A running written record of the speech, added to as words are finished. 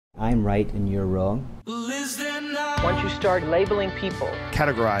I'm right and you're wrong. Once you start labeling people,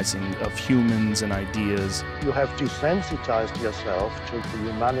 categorizing of humans and ideas, you have desensitized yourself to the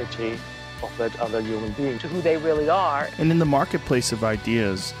humanity of that other human being, to who they really are. And in the marketplace of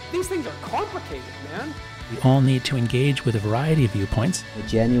ideas, these things are complicated, man. We all need to engage with a variety of viewpoints. A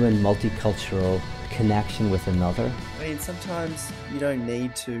genuine multicultural connection with another. I mean, sometimes you don't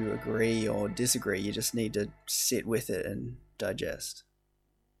need to agree or disagree. You just need to sit with it and digest.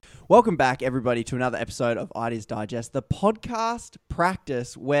 Welcome back, everybody, to another episode of Ideas Digest, the podcast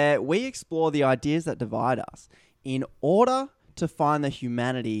practice where we explore the ideas that divide us in order to find the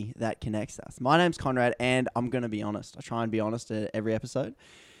humanity that connects us. My name's Conrad, and I'm going to be honest. I try and be honest at every episode.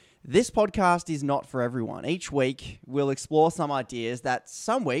 This podcast is not for everyone. Each week, we'll explore some ideas that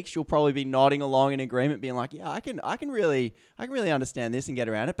some weeks you'll probably be nodding along in agreement, being like, yeah, I can really understand this and get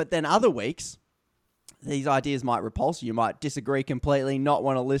around it. But then other weeks, these ideas might repulse you. You might disagree completely, not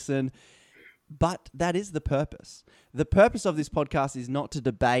want to listen. But that is the purpose. The purpose of this podcast is not to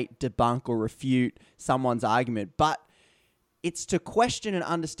debate, debunk, or refute someone's argument, but it's to question and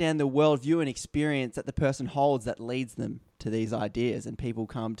understand the worldview and experience that the person holds that leads them to these ideas. And people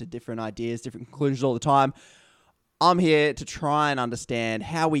come to different ideas, different conclusions all the time. I'm here to try and understand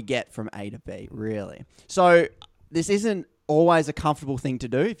how we get from A to B, really. So this isn't always a comfortable thing to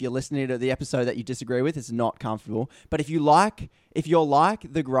do. If you're listening to the episode that you disagree with, it's not comfortable. But if you're like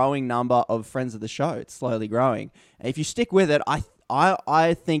the growing number of friends of the show, it's slowly growing. If you stick with it,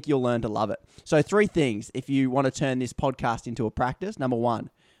 I think you'll learn to love it. So 3 things if you want to turn this podcast into a practice. Number 1,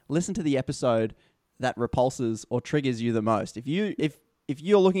 listen to the episode that repulses or triggers you the most. If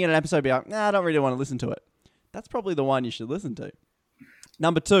you're looking at an episode and be like, nah, I don't really want to listen to it, that's probably the one you should listen to.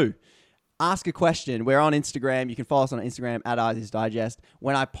 Number 2, ask a question. We're on Instagram. You can follow us on Instagram at Ideas Digest.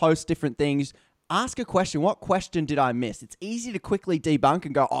 When I post different things, ask a question. What question did I miss? It's easy to quickly debunk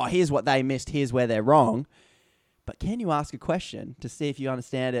and go, oh, here's what they missed. Here's where they're wrong. But can you ask a question to see if you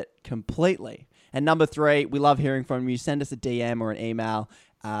understand it completely? And number 3, we love hearing from you. Send us a DM or an email,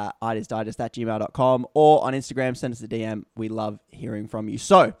 ideasdigest@gmail.com, or on Instagram, send us a DM. We love hearing from you.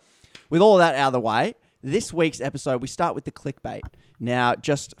 So with all of that out of the way, this week's episode, we start with the clickbait. Now,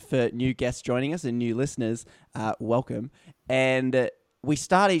 just for new guests joining us and new listeners, welcome. And we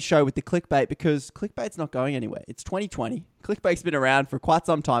start each show with the clickbait because clickbait's not going anywhere. It's 2020. Clickbait's been around for quite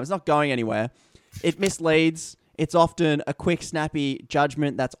some time. It's not going anywhere. It misleads. It's often a quick, snappy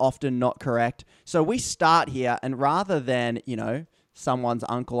judgment that's often not correct. So we start here, and rather than, someone's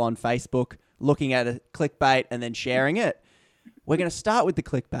uncle on Facebook looking at a clickbait and then sharing it, we're going to start with the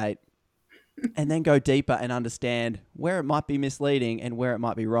clickbait and then go deeper and understand where it might be misleading and where it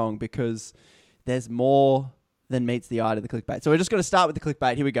might be wrong, because there's more than meets the eye to the clickbait. So we're just going to start with the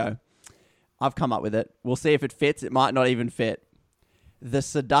clickbait. Here we go. I've come up with it. We'll see if it fits. It might not even fit. The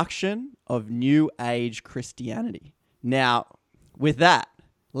seduction of New Age Christianity. Now, with that,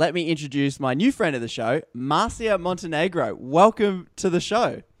 let me introduce my new friend of the show, Marcia Montenegro. Welcome to the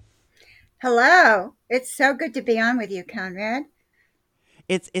show. Hello. It's so good to be on with you, Conrad.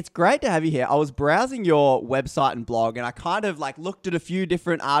 It's great to have you here. I was browsing your website and blog, and I kind of looked at a few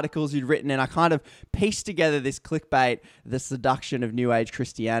different articles you'd written, and I kind of pieced together this clickbait, the seduction of New Age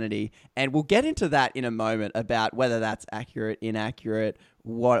Christianity. And we'll get into that in a moment about whether that's accurate, inaccurate,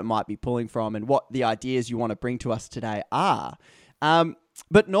 what it might be pulling from, and what the ideas you want to bring to us today are.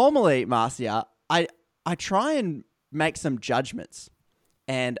 But normally, Marcia, I try and make some judgments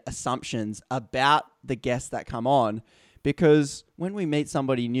and assumptions about the guests that come on, because when we meet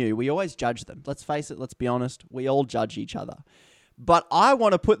somebody new, we always judge them. Let's face it, let's be honest, we all judge each other. But I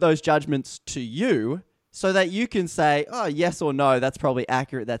want to put those judgments to you so that you can say, oh, yes or no, that's probably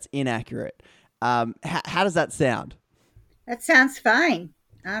accurate, that's inaccurate. How does that sound? That sounds fine.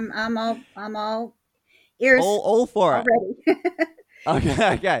 I'm all ears. All for already. it.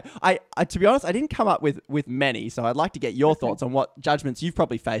 Okay. I to be honest, I didn't come up with many, so I'd like to get your thoughts on what judgments you've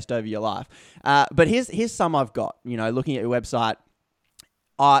probably faced over your life. But here's some I've got. Looking at your website,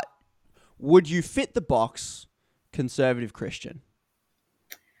 would you fit the box conservative Christian?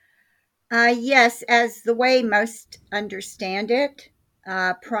 Yes, as the way most understand it,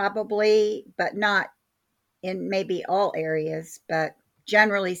 probably, but not in maybe all areas, but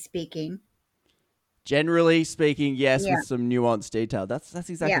generally speaking. Generally speaking, yes, with some nuanced detail. That's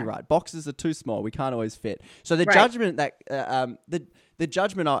exactly right. Boxes are too small. We can't always fit. So the judgment that the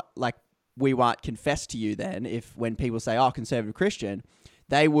judgment we might confess to you then, if when people say, oh, conservative Christian,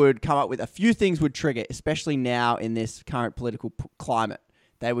 they would come up with a few things would trigger, especially now in this current political climate.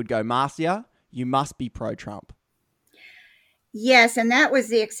 They would go, Marcia, you must be pro-Trump. Yes, and that was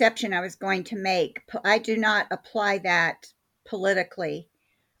the exception I was going to make. I do not apply that politically.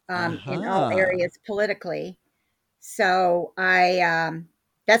 in all areas politically. So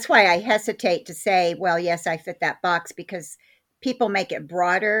that's why I hesitate to say, well, yes, I fit that box, because people make it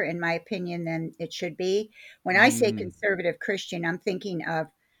broader, in my opinion, than it should be. When I say conservative Christian, I'm thinking of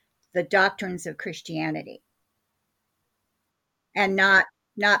the doctrines of Christianity, and not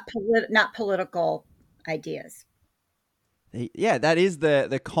political ideas. Yeah, that is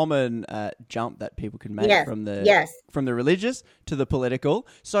the common jump that people can make from the religious to the political.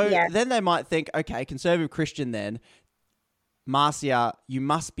 So then they might think, okay, conservative Christian then, Marcia, you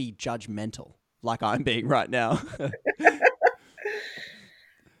must be judgmental, like I'm being right now.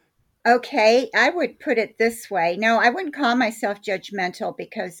 Okay, I would put it this way. No, I wouldn't call myself judgmental,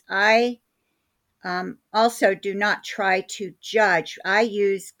 because I also do not try to judge. I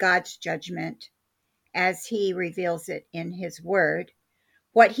use God's judgment as he reveals it in his word.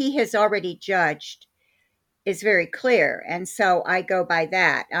 What he has already judged is very clear, and so I go by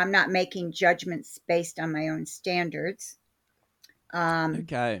that. I'm not making judgments based on my own standards.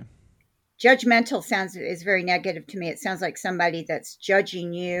 Okay. Judgmental is very negative to me. It sounds like somebody that's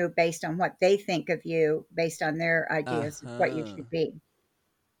judging you based on what they think of you, based on their ideas of what you should be.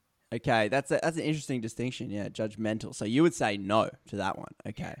 Okay, that's an interesting distinction. Yeah, judgmental. So you would say no to that one.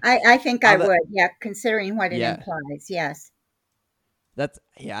 Okay. I think I would. Yeah, considering what it implies. Yes.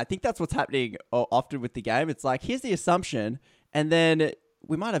 I think that's what's happening often with the game. It's like, here's the assumption, and then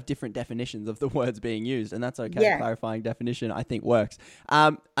we might have different definitions of the words being used, and that's okay. Yeah. Clarifying definition, I think, works.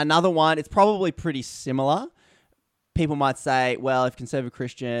 Another one, it's probably pretty similar. People might say, well, if conservative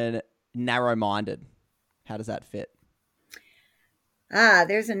Christian, narrow-minded, how does that fit?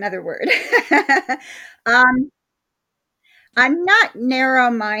 There's another word. I'm not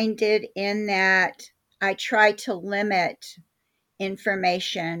narrow-minded in that I try to limit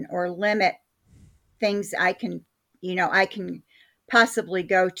information or limit things I can possibly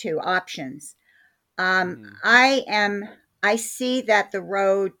go to, options. I see that the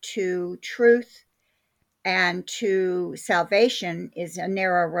road to truth and to salvation is a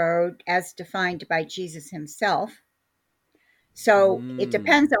narrow road as defined by Jesus himself. So it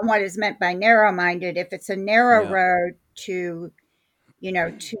depends on what is meant by narrow-minded. If it's a narrow road to,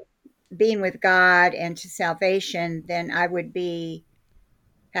 to being with God and to salvation, then I would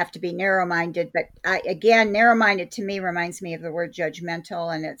have to be narrow-minded. But narrow-minded to me reminds me of the word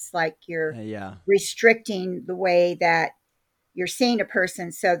judgmental, and it's like you're restricting the way that you're seeing a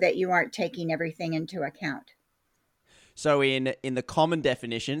person so that you aren't taking everything into account. So in the common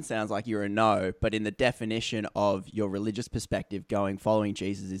definition, sounds like you're a no, but in the definition of your religious perspective, following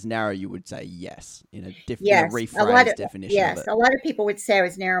Jesus is narrow, you would say yes, in a rephrased definition of it. A lot of people would say I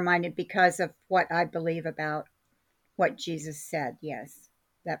was narrow-minded because of what I believe about what Jesus said. Yes,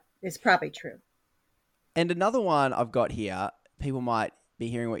 that is probably true. And another one I've got here, people might be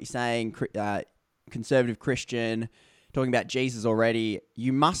hearing what you're saying, conservative Christian, talking about Jesus already.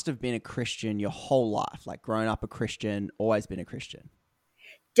 You must have been a Christian your whole life, like grown up a Christian, always been a Christian.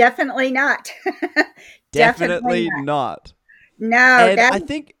 Definitely not. Definitely not. No, and I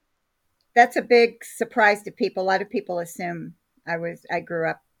think that's a big surprise to people. A lot of people assume I grew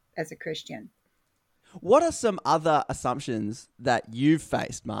up as a Christian. What are some other assumptions that you've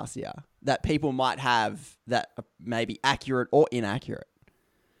faced, Marcia, that people might have that are maybe accurate or inaccurate?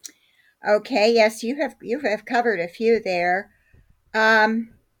 Okay, yes, you have covered a few there. Oh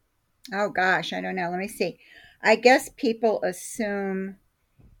gosh, I don't know. Let me see. I guess people assume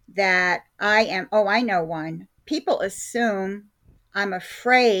that I am. Oh, I know one. People assume I'm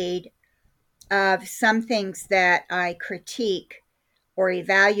afraid of some things that I critique or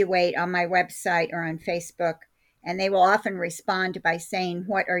evaluate on my website or on Facebook, and they will often respond by saying,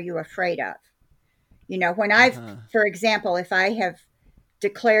 "What are you afraid of?" When for example, if I have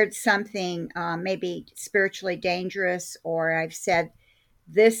declared something maybe spiritually dangerous, or I've said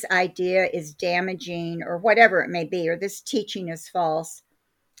this idea is damaging, or whatever it may be, or this teaching is false,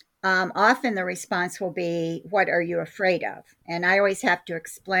 often the response will be, what are you afraid of? And I always have to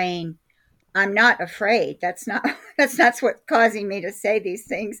explain, I'm not afraid. That's not what's causing me to say these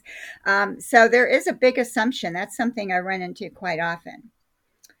things. So there is a big assumption. That's something I run into quite often.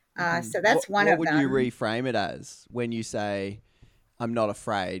 So that's one of them. What would you reframe it as when you say, I'm not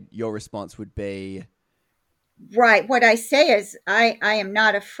afraid? Your response would be? Right. What I say is I am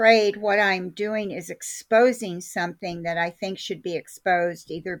not afraid. What I'm doing is exposing something that I think should be exposed,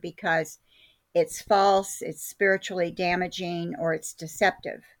 either because it's false, it's spiritually damaging, or it's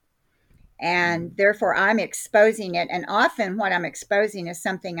deceptive. And therefore I'm exposing it. And often what I'm exposing is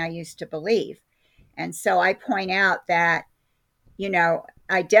something I used to believe. And so I point out that,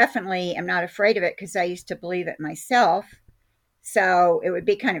 I definitely am not afraid of it because I used to believe it myself. So it would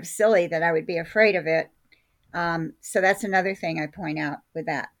be kind of silly that I would be afraid of it. So that's another thing I point out with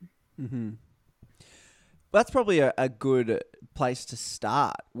that. Mm-hmm. That's probably a good place to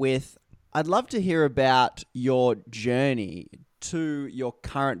start with. I'd love to hear about your journey to your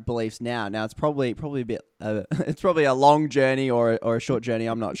current beliefs now. Now it's probably a bit it's probably a long journey or a short journey.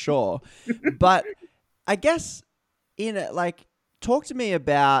 I'm not sure, but I guess talk to me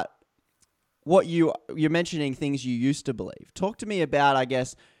about what you're mentioning things you used to believe. Talk to me about, I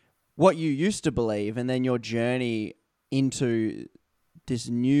guess, what you used to believe, and then your journey into this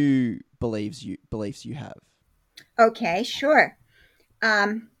new beliefs you have. Okay, sure.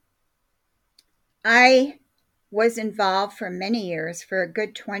 I was involved for many years, for a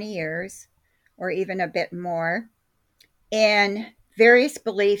good 20 years, or even a bit more, in various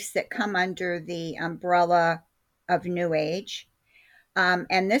beliefs that come under the umbrella of New Age.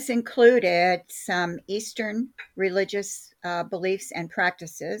 And this included some Eastern religious beliefs and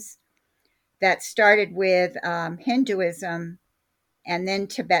practices that started with Hinduism, and then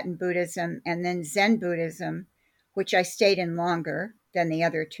Tibetan Buddhism, and then Zen Buddhism, which I stayed in longer than the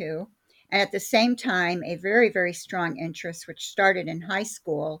other two. And at the same time, a very, very strong interest, which started in high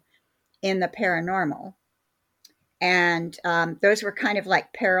school, in the paranormal. And those were kind of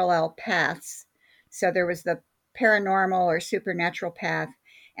like parallel paths. So there was the paranormal or supernatural path,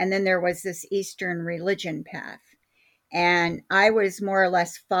 and then there was this Eastern religion path. And I was more or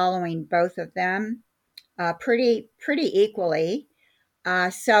less following both of them pretty equally.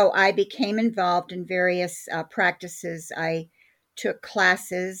 So I became involved in various practices. I took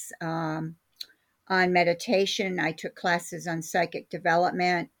classes on meditation. I took classes on psychic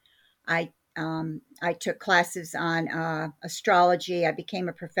development. I took classes on astrology. I became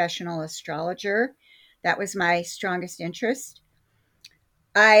a professional astrologer. That was my strongest interest.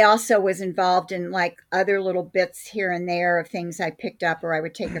 I also was involved in like other little bits here and there of things I picked up, or I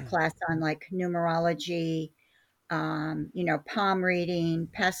would take a class on like numerology, palm reading,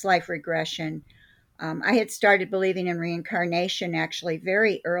 past life regression. I had started believing in reincarnation actually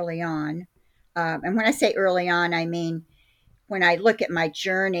very early on. And when I say early on, I mean, when I look at my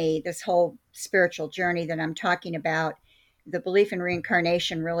journey, this whole spiritual journey that I'm talking about, the belief in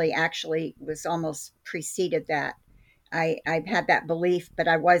reincarnation really actually was almost preceded that. I had that belief, but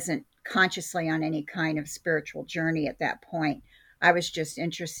I wasn't consciously on any kind of spiritual journey at that point. I was just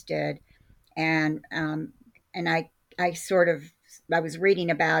interested, and I was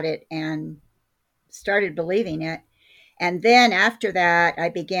reading about it and started believing it. And then after that, I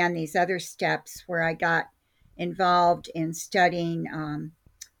began these other steps where I got involved in studying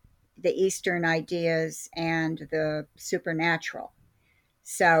the Eastern ideas and the supernatural.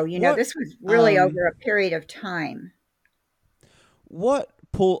 So, this was really over a period of time.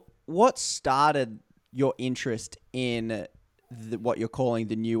 What started your interest in what you're calling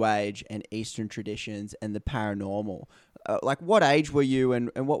the New Age and Eastern traditions and the paranormal? What age were you, and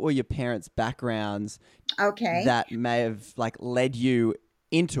what were your parents' backgrounds? Okay. That may have led you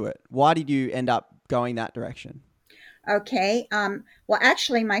into it. Why did you end up going that direction? Okay. Well,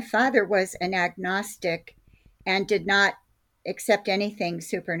 actually, my father was an agnostic and did not accept anything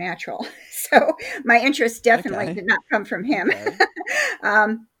supernatural. So my interest definitely did not come from him.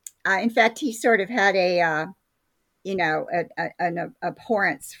 Okay. In fact, he sort of had an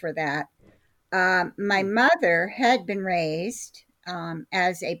abhorrence for that. My mother had been raised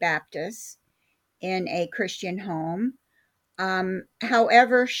as a Baptist in a Christian home.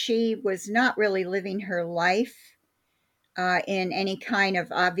 However, she was not really living her life in any kind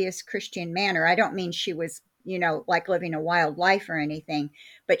of obvious Christian manner. I don't mean she was, living a wild life or anything,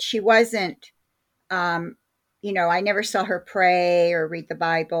 but she wasn't, I never saw her pray or read the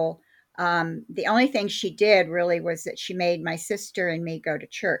Bible. The only thing she did really was that she made my sister and me go to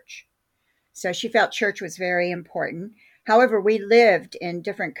church. So she felt church was very important. However, we lived in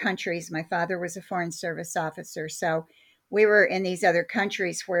different countries. My father was a Foreign Service officer, so we were in these other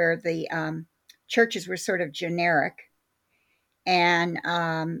countries where the churches were sort of generic. And,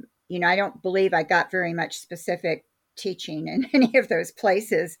 I don't believe I got very much specific teaching in any of those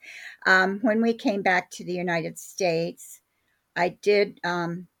places. When we came back to the United States, I did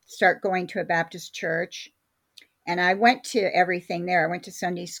start going to a Baptist church, and I went to everything there. I went to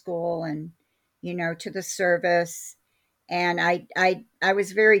Sunday school and, to the service, and I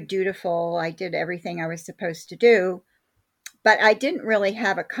was very dutiful. I did everything I was supposed to do, but I didn't really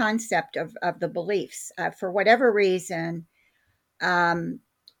have a concept of the beliefs. For whatever reason,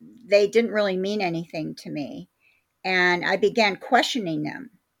 they didn't really mean anything to me. And I began questioning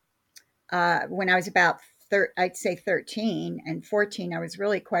them when I was about, I'd say 13 and 14. I was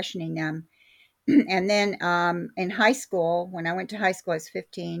really questioning them. And then in high school, when I went to high school, I was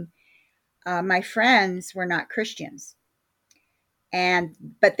 15, my friends were not Christians.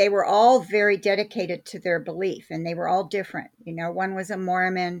 But they were all very dedicated to their belief, and they were all different. You know, one was a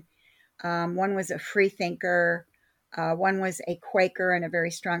Mormon, one was a free thinker, one was a Quaker and a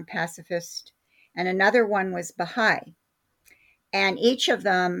very strong pacifist, and another one was Baha'i. And each of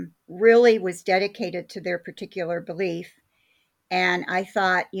them really was dedicated to their particular belief. And I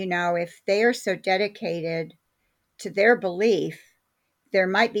thought, you know, if they are so dedicated to their belief, there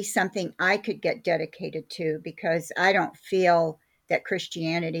might be something I could get dedicated to, because I don't feel that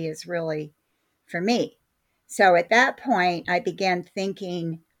Christianity is really for me. So at that point, I began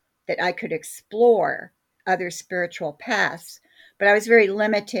thinking that I could explore other spiritual paths, but I was very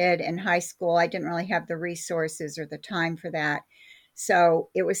limited in high school. I didn't really have the resources or the time for that. So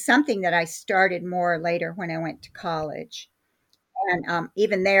it was something that I started more later when I went to college. And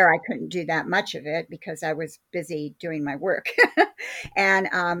even there, I couldn't do that much of it because I was busy doing my work and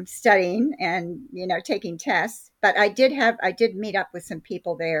studying and, you know, taking tests. But I did meet up with some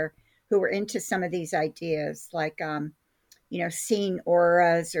people there who were into some of these ideas, like, you know, seeing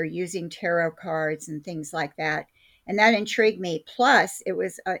auras or using tarot cards and things like that. And that intrigued me. Plus, it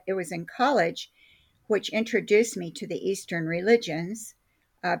was in college, which introduced me to the Eastern religions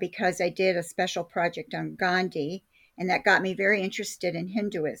because I did a special project on Gandhi. And that got me very interested in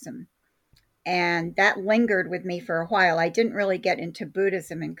Hinduism. And that lingered with me for a while. I didn't really get into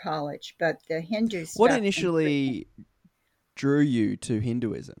Buddhism in college, but the Hindu stuff. What initially drew you to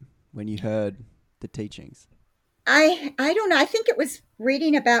Hinduism when you heard the teachings? I don't know. I think it was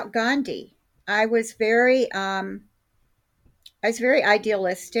reading about Gandhi. I was very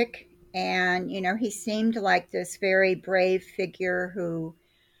idealistic, and, you know, he seemed like this very brave figure who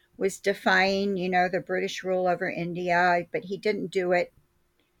was defying, you know, the British rule over India, but he didn't do it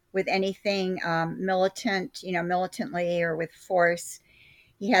with anything militantly or with force.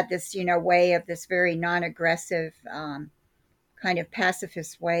 He had this, you know, way of this very non-aggressive kind of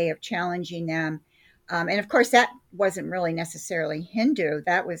pacifist way of challenging them. And of course, that wasn't really necessarily Hindu.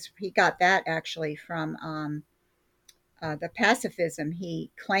 He got that actually from the pacifism he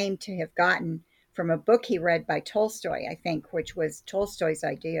claimed to have gotten from a book he read by Tolstoy, I think, which was Tolstoy's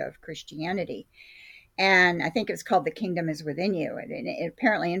idea of Christianity. And I think it was called The Kingdom is Within You. And it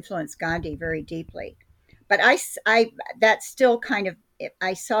apparently influenced Gandhi very deeply. But that's still kind of,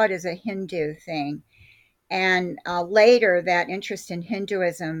 I saw it as a Hindu thing. And later, that interest in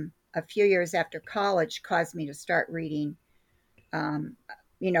Hinduism, a few years after college, caused me to start reading,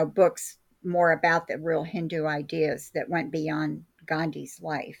 you know, books more about the real Hindu ideas that went beyond Gandhi's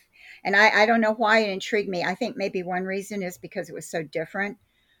life. And I don't know why it intrigued me. I think maybe one reason is because it was so different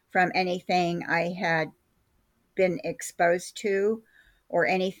from anything I had been exposed to or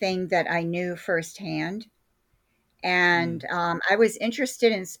anything that I knew firsthand. And I was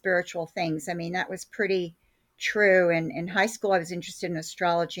interested in spiritual things. I mean, that was pretty true. And in high school, I was interested in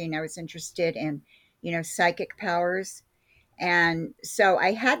astrology, and I was interested in, you know, psychic powers. And so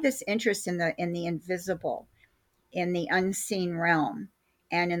I had this interest in the invisible, in the unseen realm,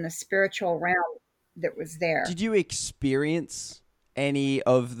 and in the spiritual realm that was there. Did you experience any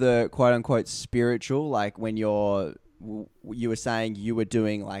of the quote unquote spiritual, like when you were saying you were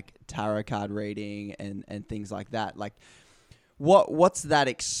doing like tarot card reading and things like that? Like what's that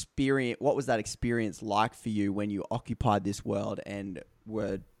experience? What was that experience like for you when you occupied this world and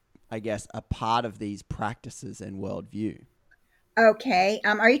were, I guess, a part of these practices and worldview? Okay.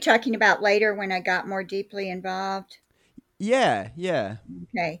 Are you talking about later when I got more deeply involved? Yeah.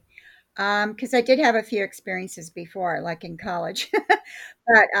 Okay. Because I did have a few experiences before, like in college.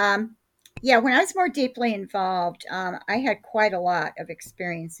 But yeah, when I was more deeply involved, I had quite a lot of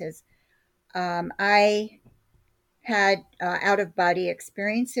experiences. I had out-of-body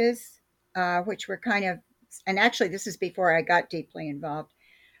experiences, which were kind of, and actually this is before I got deeply involved,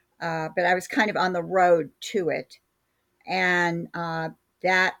 but I was kind of on the road to it. And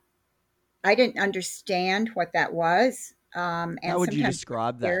that, I didn't understand what that was. And how would you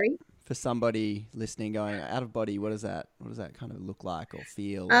describe that scary for somebody listening, going out of body? What does that kind of look like or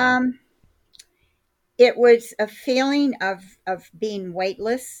feel? It was a feeling of being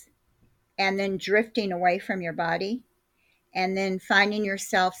weightless and then drifting away from your body and then finding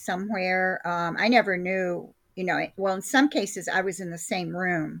yourself somewhere. I never knew, you know, well, in some cases I was in the same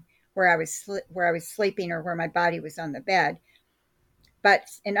room where I was sleeping or where my body was on the bed. But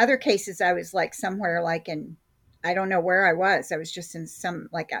in other cases, I was like somewhere like in, I don't know where I was. I was just in some,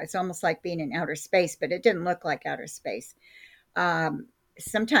 like, it's almost like being in outer space, but it didn't look like outer space.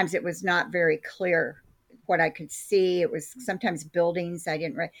 Sometimes it was not very clear what I could see. It was sometimes buildings.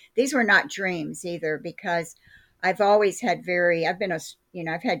 These were not dreams either, because I've always had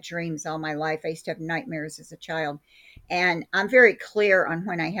I've had dreams all my life. I used to have nightmares as a child, and I'm very clear on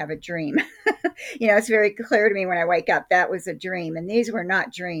when I have a dream. It's very clear to me when I wake up, that was a dream. And these were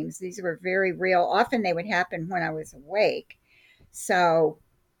not dreams. These were very real. Often they would happen when I was awake. So,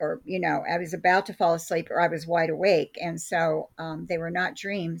 or, I was about to fall asleep or I was wide awake. And so they were not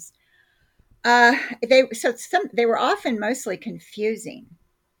dreams. They were often mostly confusing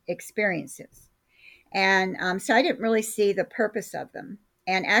experiences. And so I didn't really see the purpose of them.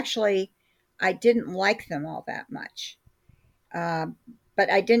 And actually, I didn't like them all that much. But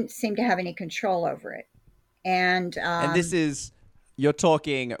I didn't seem to have any control over it. And this is, you're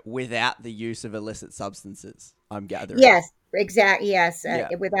talking without the use of illicit substances, I'm gathering. Yes, exactly. Yes,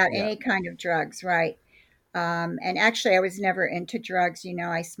 without any kind of drugs, right? And actually, I was never into drugs.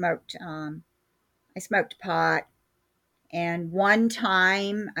 I smoked pot, and one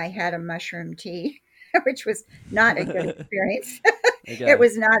time I had a mushroom tea, which was not a good experience. Okay. It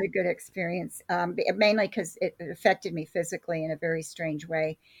was not a good experience, mainly because it affected me physically in a very strange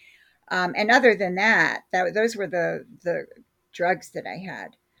way. And other than that, those were the drugs that I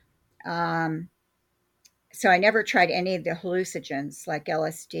had. So I never tried any of the hallucinogens like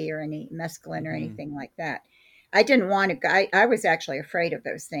LSD or any mescaline or anything like that. I didn't want to. I was actually afraid of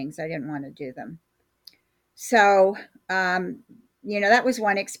those things. I didn't want to do them. So, that was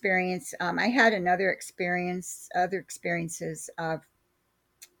one experience. I had other experiences of,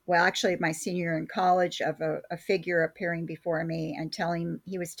 actually my senior year in college, of a figure appearing before me and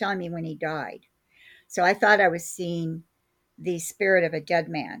he was telling me when he died. So I thought I was seeing the spirit of a dead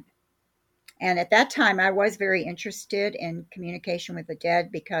man. And at that time I was very interested in communication with the dead,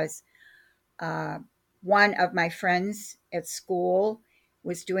 because one of my friends at school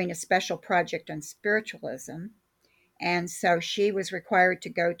was doing a special project on spiritualism. And so she was required to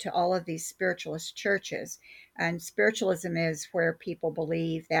go to all of these spiritualist churches. And spiritualism is where people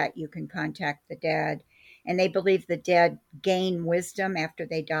believe that you can contact the dead. And they believe the dead gain wisdom after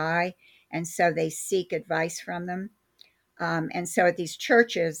they die. And so they seek advice from them. And so at these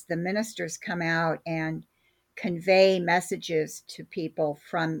churches, the ministers come out and convey messages to people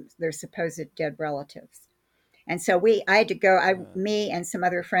from their supposed dead relatives. And so I had to go, me and some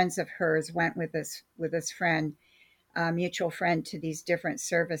other friends of hers went with this friend, mutual friend, to these different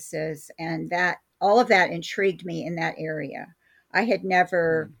services, and that all of that intrigued me in that area. I had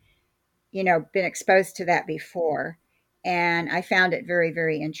never, been exposed to that before, and I found it very,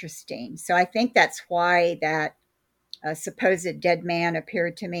 very interesting. So I think that's why that supposed dead man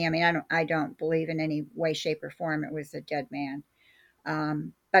appeared to me. I mean, I don't believe in any way, shape, or form it was a dead man,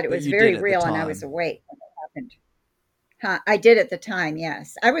 but it was very real, and I was awake when it happened. I did at the time.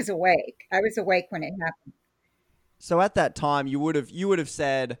 Yes, I was awake. I was awake when it happened. So at that time, you would have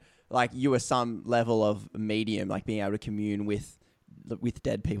said, like, you were some level of medium, like being able to commune with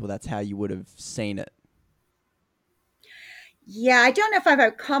dead people. That's how you would have seen it. Yeah, I don't know if I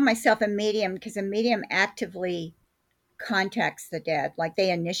would call myself a medium, because a medium actively contacts the dead, like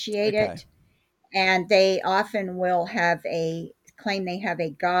they initiate it, and they often will claim they have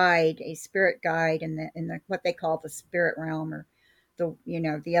a guide, a spirit guide in the what they call the spirit realm, or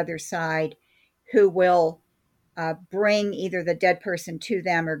the other side, who will bring either the dead person to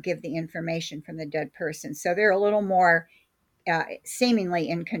them or give the information from the dead person. So they're a little more seemingly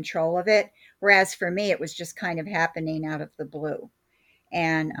in control of it. Whereas for me, it was just kind of happening out of the blue.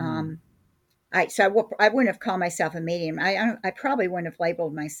 And I wouldn't have called myself a medium. I probably wouldn't have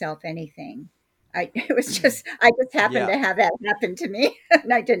labeled myself anything. I just happened to have that happen to me.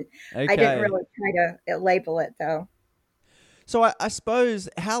 And I didn't really try to label it, though. So I suppose,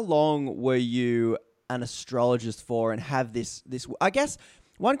 how long were you an astrologist for, and have this? I guess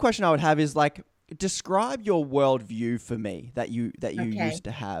one question I would have is, like, describe your worldview for me that you used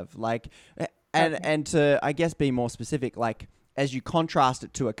to have, like, and to, I guess, be more specific, like, as you contrast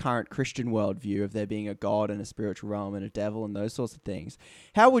it to a current Christian worldview of there being a God and a spiritual realm and a devil and those sorts of things.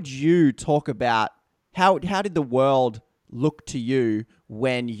 How would you talk about how did the world look to you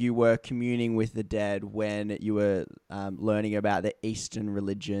when you were communing with the dead, when you were learning about the Eastern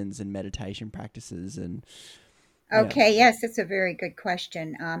religions and meditation practices? And okay, yes, that's a very good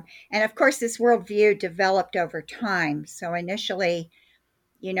question. And of course, this worldview developed over time. So initially,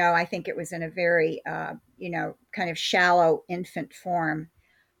 I think it was in a very, kind of shallow infant form,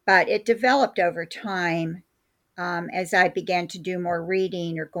 but it developed over time as I began to do more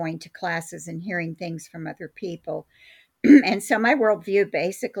reading or going to classes and hearing things from other people. And so my worldview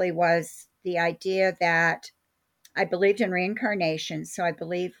basically was the idea that I believed in reincarnation, so I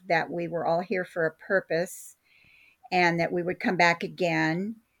believed that we were all here for a purpose and that we would come back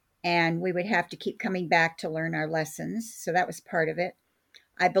again and we would have to keep coming back to learn our lessons. So that was part of it.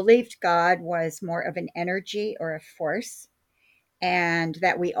 I believed God was more of an energy or a force, and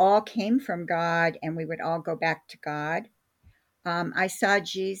that we all came from God and we would all go back to God. I saw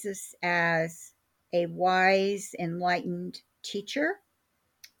Jesus as a wise, enlightened teacher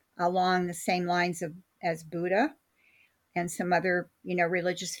along the same lines as Buddha and some other,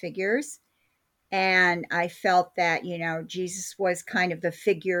 religious figures. And I felt that, Jesus was kind of the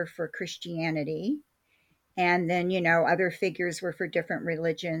figure for Christianity. And then, other figures were for different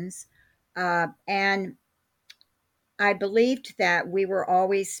religions. And I believed that we were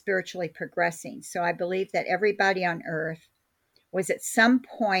always spiritually progressing. So I believed that everybody on earth was at some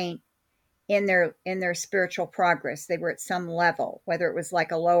point in their spiritual progress. They were at some level, whether it was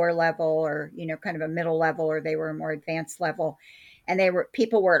like a lower level or, kind of a middle level, or they were a more advanced level. And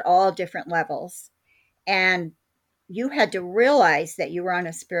people were at all different levels. And you had to realize that you were on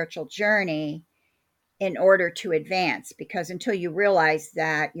a spiritual journey in order to advance, because until you realize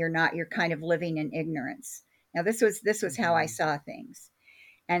that you're kind of living in ignorance. Now, this was how I saw things.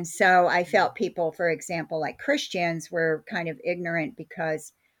 And so I felt people, for example, like Christians, were kind of ignorant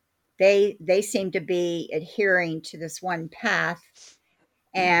because they seemed to be adhering to this one path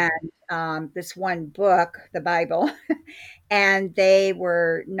and this one book, the Bible, and they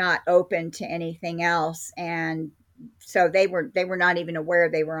were not open to anything else. And so they were not even aware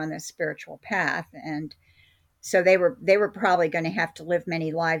they were on this spiritual path. And so they were probably going to have to live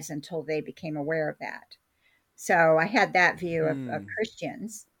many lives until they became aware of that. So I had that view of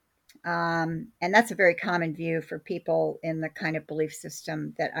Christians. And that's a very common view for people in the kind of belief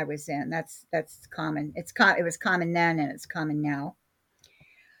system that I was in. That's common. It was common then, and it's common now.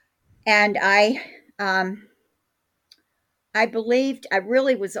 And I believed, I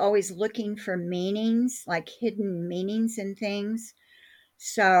really was always looking for meanings, like hidden meanings in things.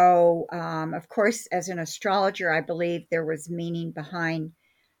 So, of course, as an astrologer, I believed there was meaning behind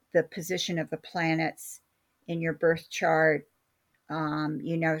the position of the planets in your birth chart.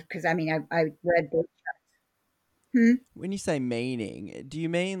 Because I read birth charts. When you say meaning, do you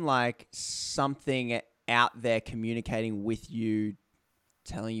mean like something out there communicating with you,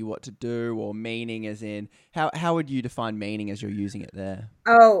 telling you what to do, or meaning as in how would you define meaning as you're using it there?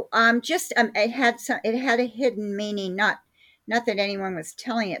 Oh, it had a hidden meaning, not that anyone was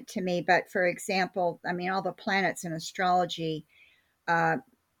telling it to me, but for example, all the planets in astrology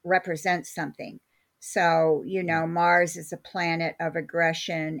represent something. So, Mars is a planet of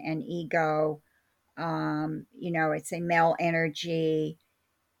aggression and ego. It's a male energy.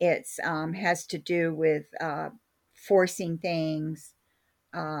 It's has to do with forcing things.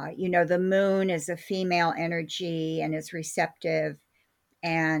 The moon is a female energy and is receptive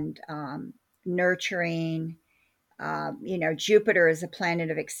and nurturing. Jupiter is a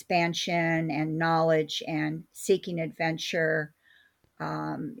planet of expansion and knowledge and seeking adventure.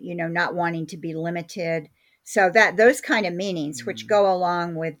 Not wanting to be limited. So that those kind of meanings, which go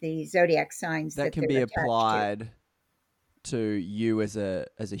along with the zodiac signs that can be applied to you as a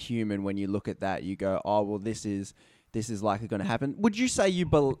human. When you look at that, you go, oh, well, this is likely going to happen. Would you say you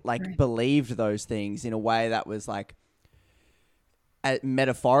believed those things in a way that was like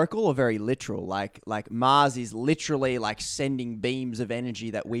metaphorical or very literal? Like Mars is literally like sending beams of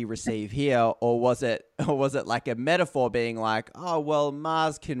energy that we receive here, or was it like a metaphor being like, oh well,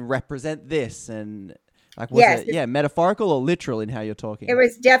 Mars can represent this, and like was it metaphorical or literal in how you're talking? It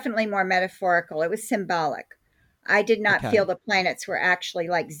was definitely more metaphorical. It was symbolic. I did not feel the planets were actually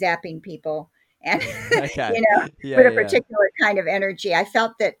like zapping people and with a particular kind of energy. I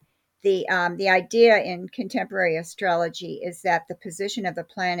felt that the idea in contemporary astrology is that the position of the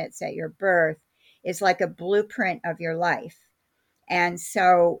planets at your birth is like a blueprint of your life. And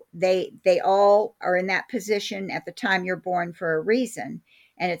so they all are in that position at the time you're born for a reason.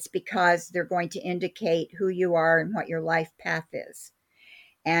 And it's because they're going to indicate who you are and what your life path is.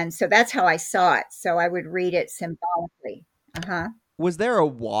 And so that's how I saw it. So I would read it symbolically. Was there a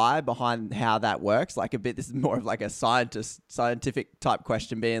why behind how that works? Like this is more of like a scientific type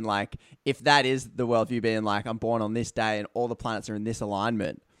question, being like, if that is the worldview, being like, I'm born on this day and all the planets are in this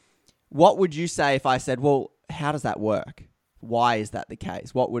alignment, what would you say if I said, well, how does that work? Why is that the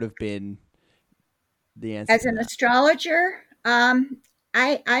case? What would have been the answer? As an astrologer, I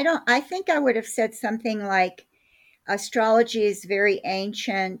think I would have said something like, astrology is very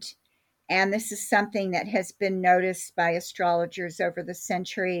ancient. And this is something that has been noticed by astrologers over the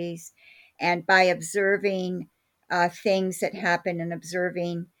centuries, and by observing things that happen and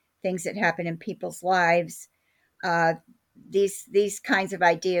observing things that happen in people's lives. uh, these kinds of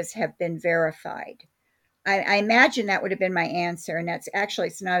ideas have been verified. I imagine that would have been my answer, and that's actually,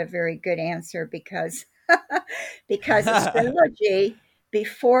 it's not a very good answer because because astrology,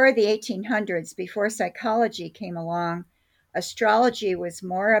 before the 1800s, before psychology came along, astrology was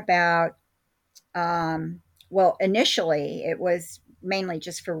more about, well, initially it was mainly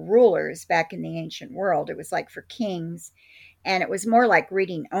just for rulers back in the ancient world. It was like for kings, and it was more like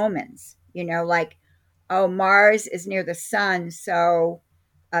reading omens, like, oh, Mars is near the sun, so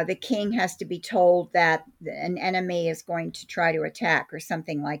the king has to be told that an enemy is going to try to attack or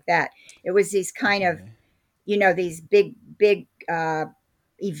something like that. It was these kind of, these big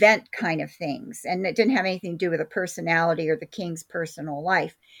event kind of things. And it didn't have anything to do with a personality or the king's personal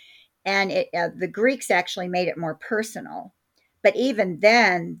life. And the Greeks actually made it more personal. But even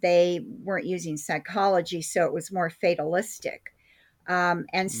then, they weren't using psychology, so it was more fatalistic.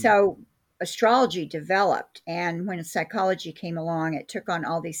 And so astrology developed. And when psychology came along, it took on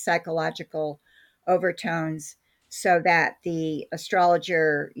all these psychological overtones so that the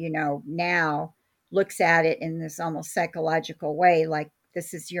astrologer, now looks at it in this almost psychological way, like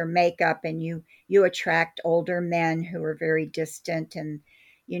this is your makeup, and you attract older men who are very distant, and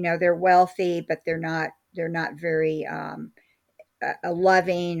they're wealthy, but they're not very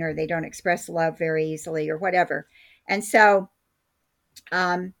loving, or they don't express love very easily, or whatever. And so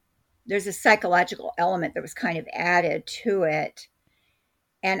there's a psychological element that was kind of added to it.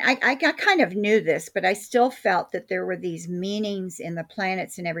 And I kind of knew this, but I still felt that there were these meanings in the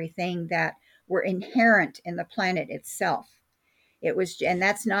planets and everything that were inherent in the planet itself. It was, and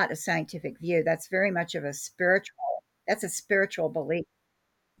that's not a scientific view. That's very much of a spiritual belief.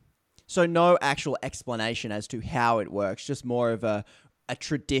 So no actual explanation as to how it works, just more of a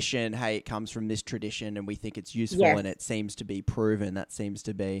tradition. Hey, it comes from this tradition and we think it's useful, and it seems to be proven. That seems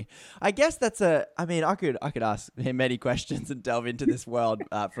to be, I guess I could ask many questions and delve into this world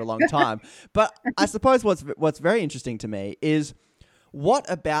for a long time. But I suppose what's very interesting to me is, what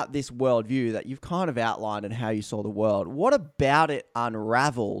about this worldview that you've kind of outlined and how you saw the world, what about it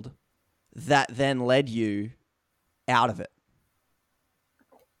unraveled that then led you out of it?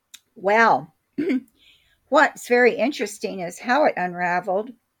 Well, what's very interesting is how it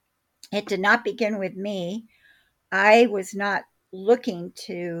unraveled. It did not begin with me. I was not looking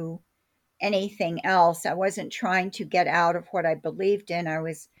to anything else. I wasn't trying to get out of what I believed in. I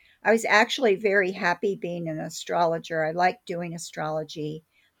was actually very happy being an astrologer. I liked doing astrology.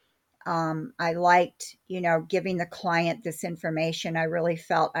 I liked, giving the client this information. I really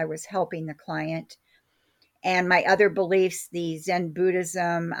felt I was helping the client. And my other beliefs, the Zen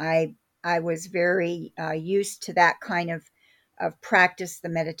Buddhism, I was very used to that kind of practice, the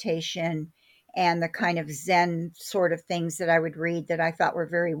meditation and the kind of Zen sort of things that I would read that I thought were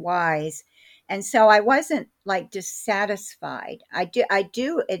very wise. And so I wasn't like dissatisfied. I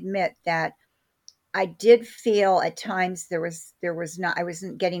do admit that I did feel at times there was not, I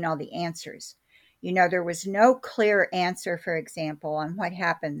wasn't getting all the answers. There was no clear answer, for example, on what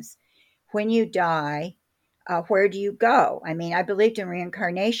happens when you die. Where do you go? I mean, I believed in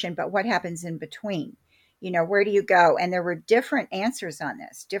reincarnation, but what happens in between? Where do you go? And there were different answers on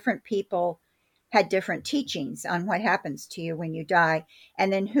this. Different people had different teachings on what happens to you when you die.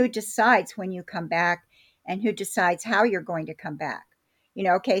 And then who decides when you come back, and who decides how you're going to come back?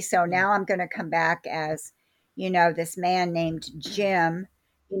 Okay, so now I'm going to come back as, this man named Jim,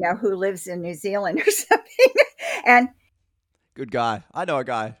 who lives in New Zealand or something. And good guy. I know a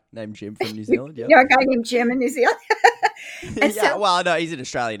guy named Jim from New Zealand. Yeah. A guy named Jim in New Zealand. And yeah, well, no, he's in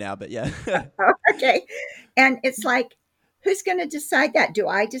Australia now, but yeah. Okay. And it's like, who's going to decide that? Do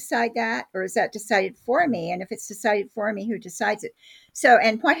I decide that, or is that decided for me? And if it's decided for me, who decides it? So,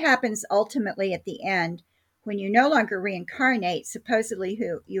 and what happens ultimately at the end when you no longer reincarnate, supposedly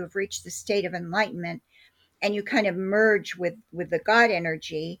you have reached the state of enlightenment, and you kind of merge with the God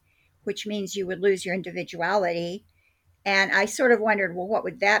energy, which means you would lose your individuality. And I sort of wondered, well, what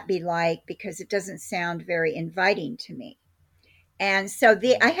would that be like? Because it doesn't sound very inviting to me. And so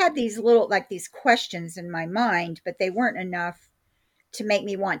I had these little, like these questions in my mind, but they weren't enough to make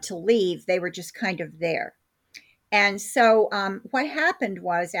me want to leave. They were just kind of there. And so what happened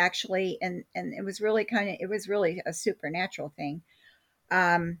was actually, and it was really a supernatural thing.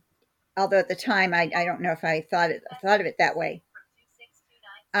 Although at the time, I don't know if I thought of it that way.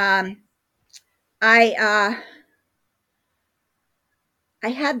 I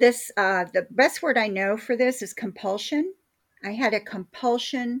had this, the best word I know for this is compulsion. I had a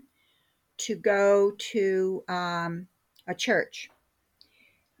compulsion to go to a church.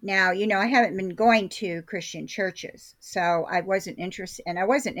 Now, I haven't been going to Christian churches, so I wasn't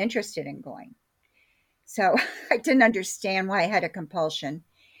interested in going. So I didn't understand why I had a compulsion.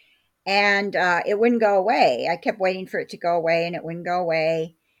 And it wouldn't go away. I kept waiting for it to go away, and it wouldn't go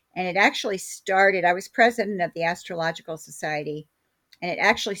away. And it actually started, I was president of the Astrological Society, and it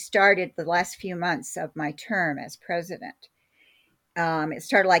actually started the last few months of my term as president. It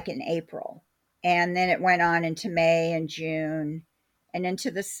started like in April, and then it went on into May and June and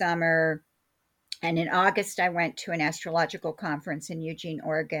into the summer. And in August, I went to an astrological conference in Eugene,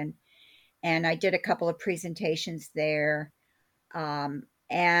 Oregon, and I did a couple of presentations there.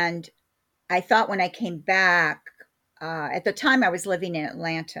 And I thought when I came back, at the time I was living in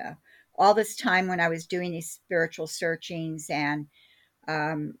Atlanta, all this time when I was doing these spiritual searchings and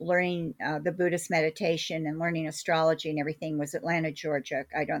learning the Buddhist meditation and learning astrology and everything was Atlanta, Georgia.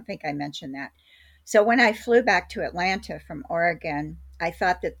 I don't think I mentioned that. So when I flew back to Atlanta from Oregon, I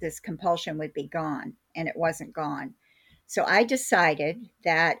thought that this compulsion would be gone, and it wasn't gone. So I decided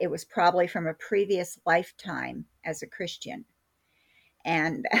that it was probably from a previous lifetime as a Christian.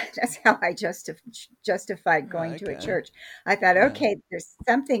 And that's how I justified going to a church. I thought, okay, there's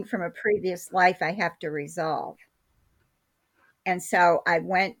something from a previous life I have to resolve. And so I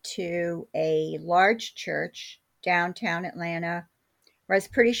went to a large church downtown Atlanta where I was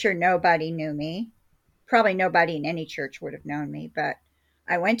pretty sure nobody knew me. Probably nobody in any church would have known me, but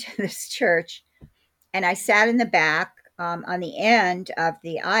I went to this church and I sat in the back on the end of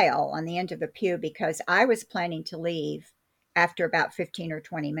the aisle, on the end of the pew, because I was planning to leave after about 15 or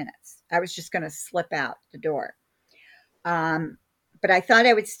 20 minutes. I was just going to slip out the door. But I thought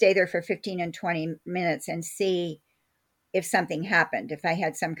I would stay there for 15 and 20 minutes and see if something happened, if I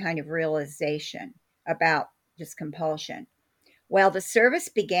had some kind of realization about this compulsion. Well, the service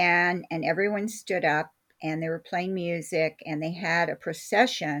began and everyone stood up and they were playing music, and they had a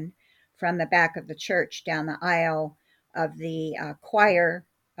procession from the back of the church down the aisle of the choir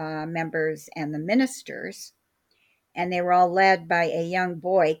members and the ministers. And they were all led by a young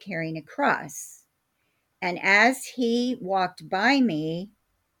boy carrying a cross. And as he walked by me,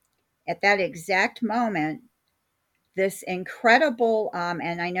 at that exact moment, this incredible,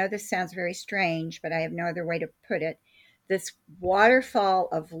 and I know this sounds very strange, but I have no other way to put it, this waterfall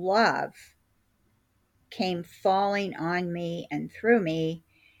of love came falling on me and through me.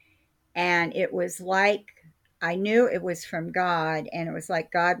 And it was like, I knew it was from God, and it was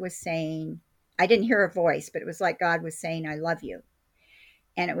like God was saying, I didn't hear a voice, but it was like God was saying, I love you.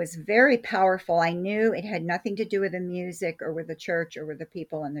 And it was very powerful. I knew it had nothing to do with the music or with the church or with the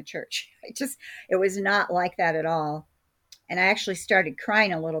people in the church. It was not like that at all. And I actually started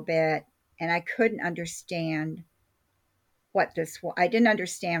crying a little bit, and I couldn't understand what this was. I didn't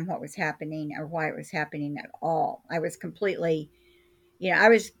understand what was happening or why it was happening at all. I was completely, I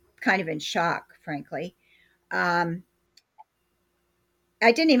was kind of in shock, frankly. I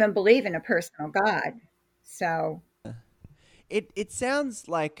didn't even believe in a personal God. So it sounds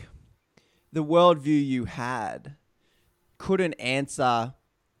like the worldview you had couldn't answer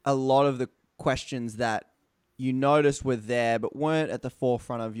a lot of the questions that you noticed were there but weren't at the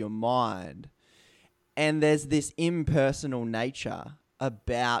forefront of your mind. And there's this impersonal nature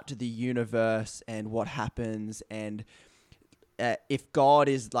about the universe and what happens. And if God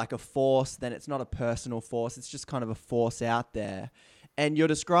is like a force, then it's not a personal force. It's just kind of a force out there. And you're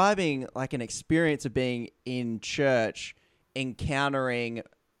describing like an experience of being in church, encountering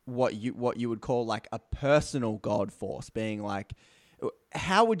what you would call like a personal God force, being like,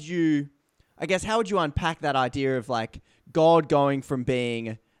 how would you unpack that idea of like God going from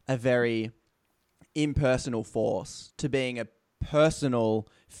being a very impersonal force to being a personal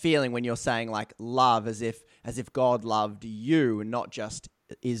feeling when you're saying like love as if God loved you and not just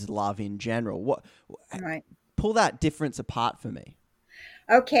is love in general? What right. Pull that difference apart for me.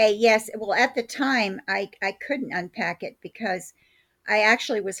 Okay, yes. Well, at the time, I couldn't unpack it because I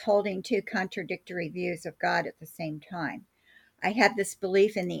actually was holding two contradictory views of God at the same time. I had this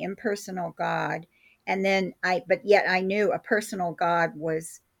belief in the impersonal God, and then but yet I knew a personal God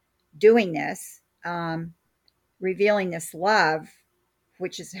was doing this, revealing this love,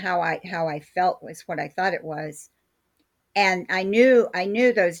 which is how I felt was what I thought it was. And I knew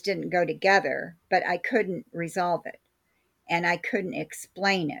those didn't go together, but I couldn't resolve it. And I couldn't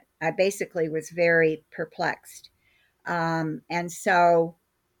explain it. I basically was very perplexed. And so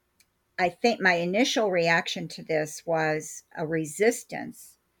I think my initial reaction to this was a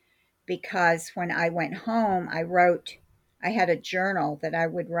resistance, because when I went home, I had a journal that I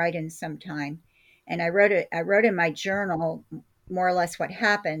would write in sometime. And I wrote in my journal more or less what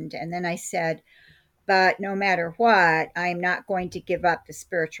happened. And then I said, but no matter what, I'm not going to give up the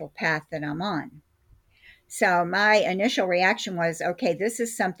spiritual path that I'm on. So my initial reaction was, okay, this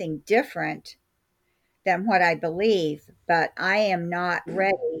is something different than what I believe, but I am not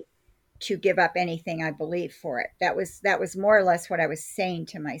ready to give up anything I believe for it. That was more or less what I was saying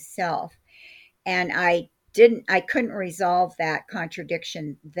to myself. And I couldn't resolve that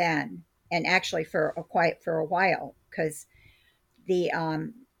contradiction then. And actually for a while, because the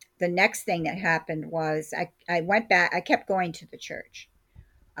next thing that happened was I went back, I kept going to the church,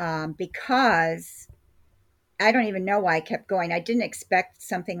 because I don't even know why I kept going. I didn't expect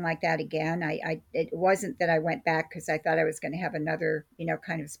something like that again. It wasn't that I went back because I thought I was going to have another,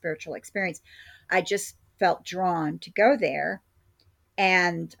 kind of spiritual experience. I just felt drawn to go there.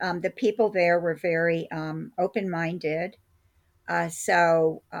 And the people there were very open-minded.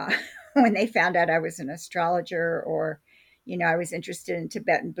 So when they found out I was an astrologer, or, I was interested in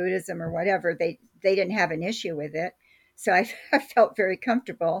Tibetan Buddhism or whatever, they didn't have an issue with it. So I felt very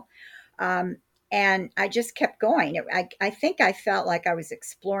comfortable. And I just kept going. I think I felt like I was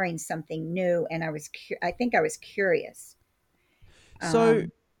exploring something new, and I think I was curious. So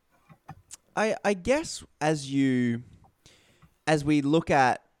I guess as we look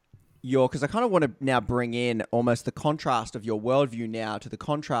at because I kind of want to now bring in almost the contrast of your worldview now to the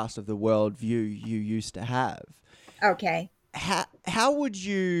contrast of the worldview you used to have. Okay. How would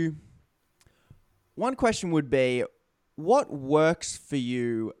you, one question would be, what works for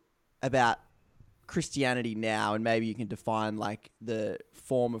you about Christianity now? And maybe you can define like the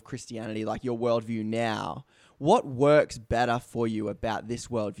form of Christianity, like your worldview now. What works better for you about this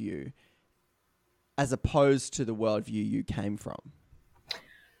worldview as opposed to the worldview you came from?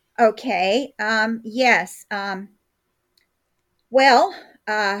 Okay. Yes. Well,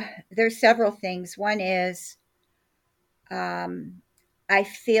 there's several things. One is, I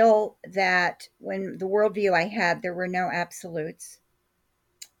feel that when the worldview I had, there were no absolutes.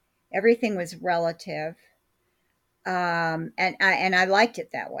 Everything was relative. And I liked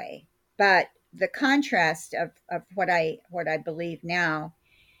it that way. But the contrast of what I believe now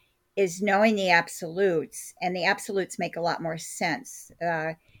is knowing the absolutes, and the absolutes make a lot more sense.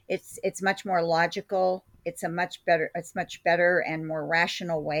 It's much more logical. It's much better and more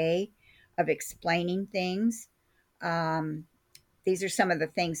rational way of explaining things. These are some of the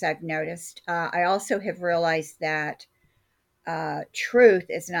things I've noticed. I also have realized that truth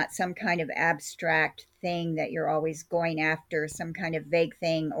is not some kind of abstract thing that you're always going after, some kind of vague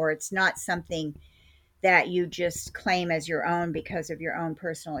thing, or it's not something that you just claim as your own because of your own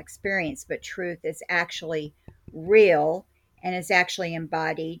personal experience, but truth is actually real and is actually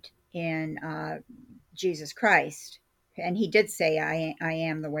embodied in Jesus Christ. And he did say, I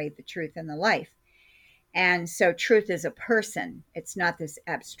am the way, the truth, and the life. And so truth is a person. It's not this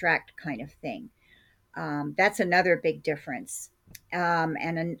abstract kind of thing. That's another big difference.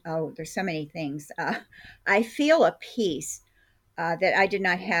 There's so many things. I feel a peace that I did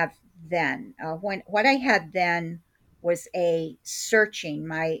not have then. What I had then was a searching.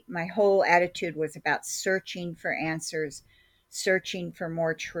 My whole attitude was about searching for answers, searching for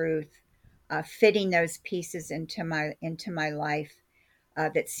more truth, fitting those pieces into my life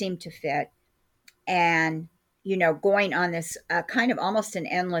that seemed to fit, and going on this kind of almost an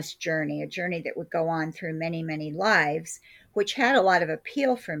endless journey, a journey that would go on through many, many lives, which had a lot of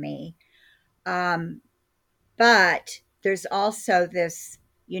appeal for me. But there's also this,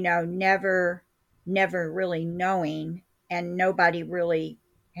 never really knowing, and nobody really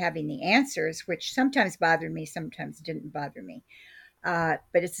having the answers, which sometimes bothered me, sometimes didn't bother me. But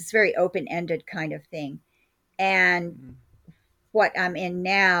it's this very open-ended kind of thing. And what I'm in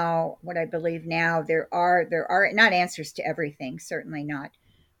now, what I believe now, there are not answers to everything, certainly not,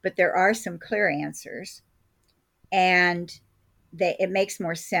 but there are some clear answers, and it makes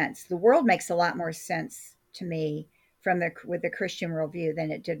more sense. The world makes a lot more sense to me with the Christian worldview than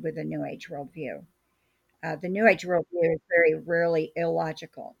it did with the New Age worldview. The New Age worldview is very rarely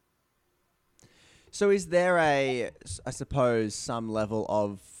illogical. So is there I suppose, some level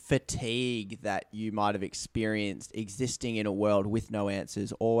of fatigue that you might have experienced existing in a world with no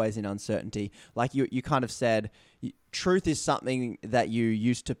answers, always in uncertainty? Like you kind of said, truth is something that you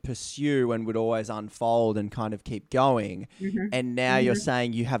used to pursue and would always unfold and kind of keep going. Mm-hmm. And now you're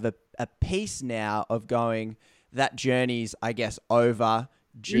saying you have a piece now of going, that journey's, I guess, over.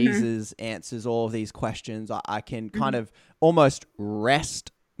 Jesus answers all of these questions. I can kind of almost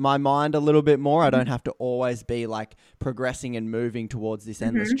rest my mind a little bit more. I don't have to always be like progressing and moving towards this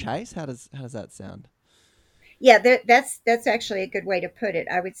endless chase. How does that sound? Yeah, that's actually a good way to put it.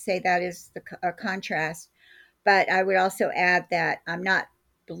 I would say that is a contrast, but I would also add that I'm not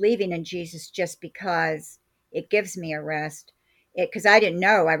believing in Jesus just because it gives me a rest. Because I didn't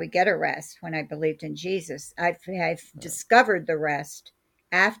know I would get a rest when I believed in Jesus. I've discovered the rest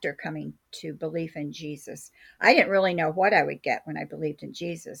after coming to belief in Jesus. I didn't really know what I would get when I believed in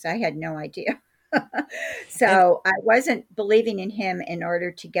Jesus. I had no idea. So I wasn't believing in him in order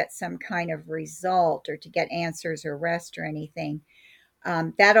to get some kind of result or to get answers or rest or anything.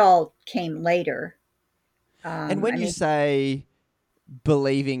 That all came later. And when you say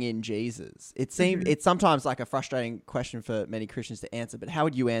believing in Jesus, it seems it's sometimes like a frustrating question for many Christians to answer, but how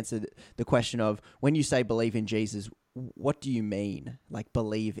would you answer the question of, when you say believe in Jesus, what do you mean? Like,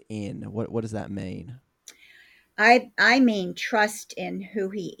 believe in, what does that mean? I mean trust in who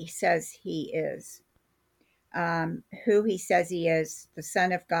he says he is, who he says he is, the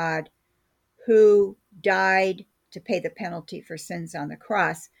Son of God, who died to pay the penalty for sins on the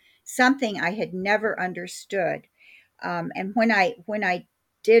cross, something I had never understood. And when I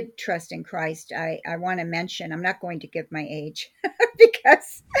did trust in Christ, I want to mention, I'm not going to give my age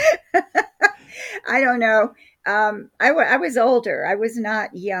because I don't know. I was older. I was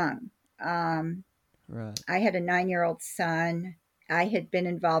not young. Right. I had a 9-year-old son. I had been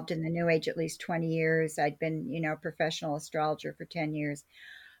involved in the New Age at least 20 years. I'd been, a professional astrologer for 10 years.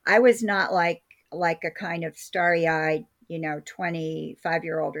 I was not like a kind of starry-eyed,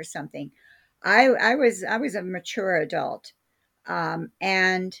 25-year-old or something. I was a mature adult.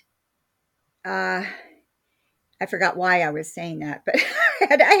 And I forgot why I was saying that, but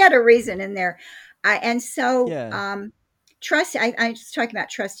I had a reason in there. Trust, I was talking about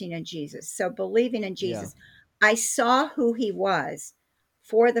trusting in Jesus. So believing in Jesus, I saw who he was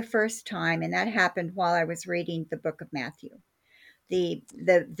for the first time. And that happened while I was reading the book of Matthew. The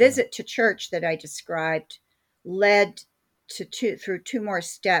visit to church that I described led to through two more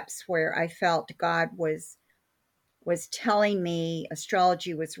steps where I felt God was telling me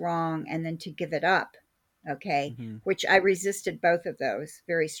astrology was wrong and then to give it up. Okay. Which I resisted both of those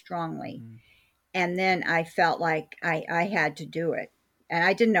very strongly. And then I felt like I had to do it, and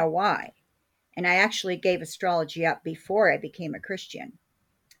I didn't know why. And I actually gave astrology up before I became a Christian.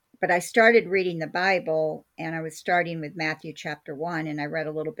 But I started reading the Bible, and I was starting with Matthew chapter 1, and I read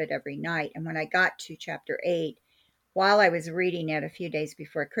a little bit every night. And when I got to chapter 8, while I was reading it a few days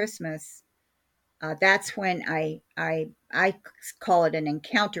before Christmas, that's when I call it an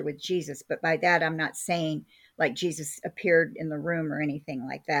encounter with Jesus. But by that, I'm not saying like Jesus appeared in the room or anything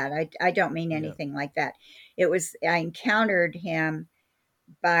like that. I don't mean anything like that. I encountered him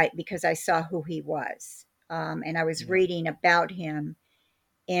because I saw who he was. And I was reading about him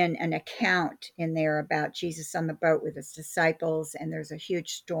in an account in there about Jesus on the boat with his disciples. And there's a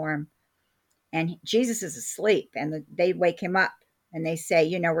huge storm and Jesus is asleep, and they wake him up and they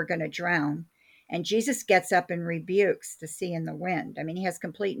say, we're going to drown. And Jesus gets up and rebukes the sea and the wind. I mean, he has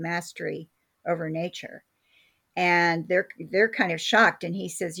complete mastery over nature. And they're kind of shocked. And he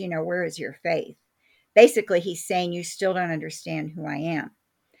says, where is your faith? Basically, he's saying, you still don't understand who I am.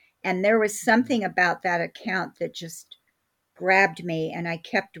 And there was something about that account that just grabbed me. And I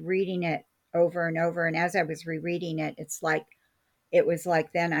kept reading it over and over. And as I was rereading it, it was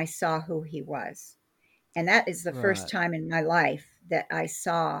like then I saw who he was. And that is the first time in my life that I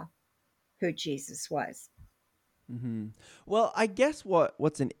saw who Jesus was. Well, I guess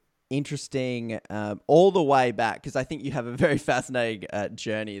what's an interesting all the way back, because I think you have a very fascinating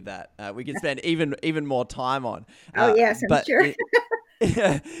journey that we can spend even more time on. Oh yes, I'm sure.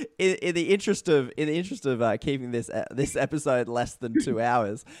 In the interest of keeping this episode less than 2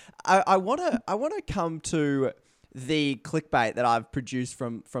 hours, I want to come to the clickbait that I've produced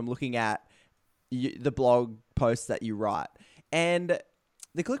from looking at the blog posts that you write. And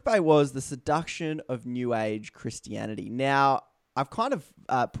the clickbait was the seduction of New Age Christianity. Now, I've kind of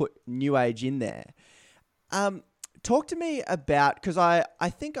put New Age in there. Talk to me about, because I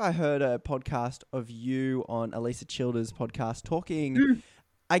think I heard a podcast of you on Elisa Childer's podcast talking,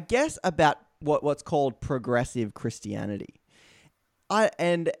 I guess, about what's called progressive Christianity.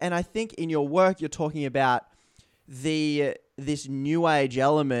 And I think in your work you're talking about this New Age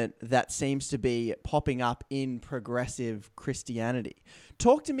element that seems to be popping up in progressive Christianity.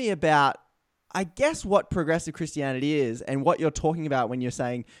 Talk to me about, I guess, what progressive Christianity is and what you're talking about when you're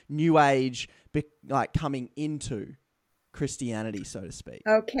saying New Age, like coming into Christianity, so to speak.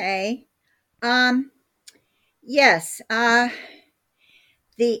 Okay. Yes. The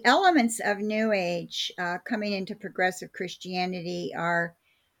elements of New Age coming into progressive Christianity are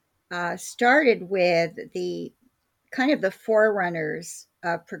started with the kind of the forerunners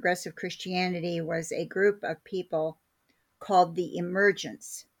of progressive Christianity was a group of people called the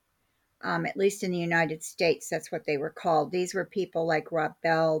Emergents. At least in the United States, that's what they were called. These were people like Rob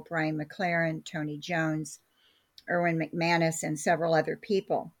Bell, Brian McLaren, Tony Jones, Erwin McManus, and several other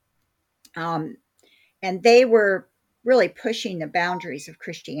people. And they were really pushing the boundaries of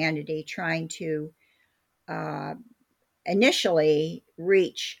Christianity, trying to initially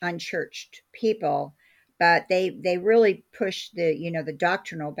reach unchurched people, but they really pushed the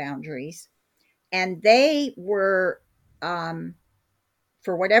doctrinal boundaries, and they were,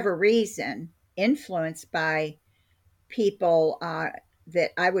 for whatever reason, influenced by people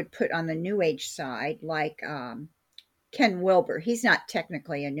that I would put on the New Age side, like Ken Wilber. He's not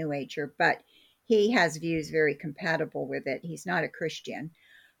technically a New Ager, but he has views very compatible with it. He's not a Christian.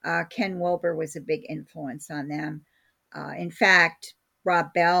 Ken Wilber was a big influence on them. In fact,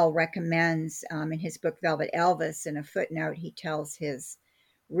 Rob Bell recommends in his book Velvet Elvis, in a footnote, he tells his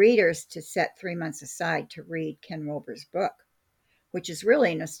readers to set 3 months aside to read Ken Wilber's book, which is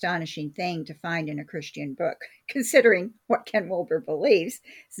really an astonishing thing to find in a Christian book, considering what Ken Wilber believes.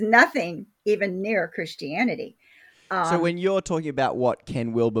 It's nothing even near Christianity. So when you're talking about what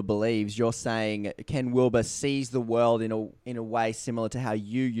Ken Wilber believes, you're saying Ken Wilber sees the world in a way similar to how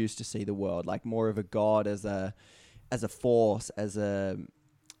you used to see the world, like more of a God as a force, as a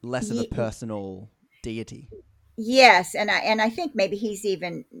less of a personal deity. Yes, and I think maybe he's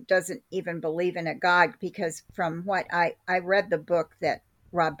doesn't even believe in a God, because from what I read the book that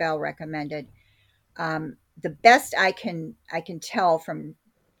Rob Bell recommended, the best I can tell from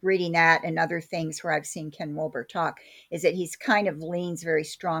reading that and other things where I've seen Ken Wilber talk is that he's kind of leans very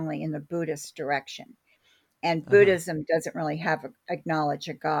strongly in the Buddhist direction. And Buddhism doesn't really acknowledge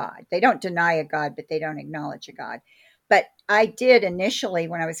a God. They don't deny a God, but they don't acknowledge a God. But I did initially,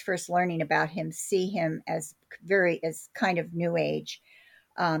 when I was first learning about him, see him as kind of New Age.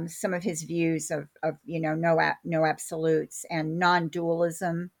 Some of his views of no absolutes and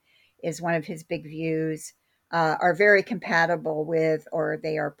non-dualism is one of his big views, are very compatible with, or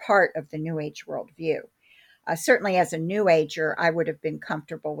they are part of the New Age worldview. Certainly as a New Ager, I would have been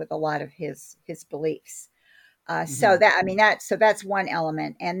comfortable with a lot of his beliefs. So that's one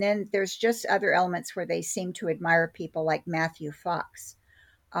element. And then there's just other elements where they seem to admire people like Matthew Fox.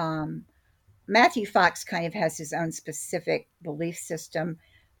 Matthew Fox kind of has his own specific belief system,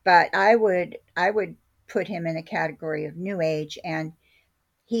 but I would put him in a category of New Age, and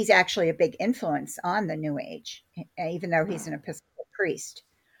he's actually a big influence on the New Age, even though he's an Episcopal priest.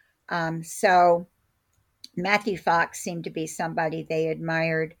 So Matthew Fox seemed to be somebody they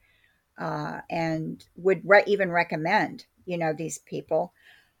admired, and would even recommend, these people.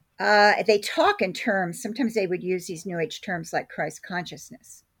 They talk in terms, sometimes they would use these New Age terms like Christ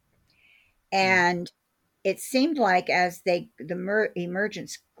consciousness. And it seemed like as the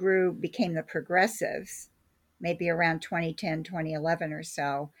emergence became the progressives, maybe around 2010, 2011 or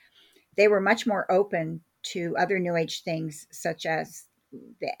so, they were much more open to other New Age things, such as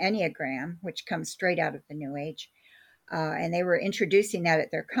the Enneagram, which comes straight out of the New Age. And they were introducing that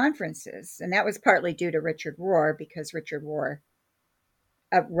at their conferences. And that was partly due to Richard Rohr, because Richard Rohr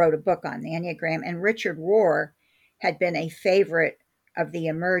wrote a book on the Enneagram. And Richard Rohr had been a favorite of the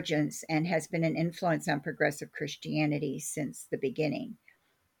emergence and has been an influence on progressive Christianity since the beginning.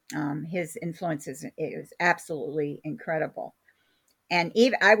 His influence is absolutely incredible. And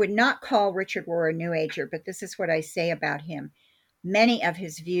even I would not call Richard Rohr a New Ager, but this is what I say about him. Many of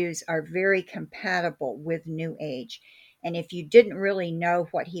his views are very compatible with New Age. And if you didn't really know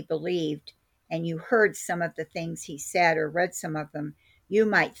what he believed and you heard some of the things he said or read some of them, you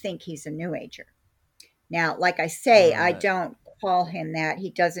might think he's a New Ager. Now, like I say, I don't call him that. He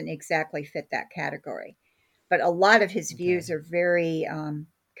doesn't exactly fit that category. But a lot of his views are very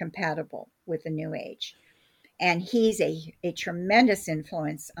compatible with the New Age. And he's a tremendous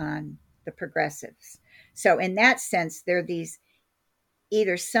influence on the progressives. So in that sense, there are these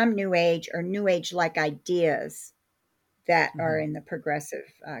either some New Age or New Age-like ideas that are in the progressive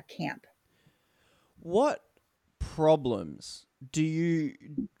camp. What problems do you,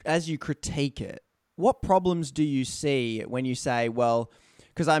 as you critique it, what problems do you see when you say, well,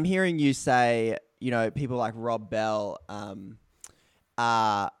 because I'm hearing you say, people like Rob Bell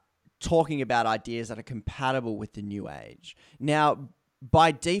are talking about ideas that are compatible with the New Age. Now,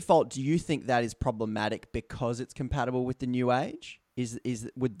 by default, do you think that is problematic because it's compatible with the New Age?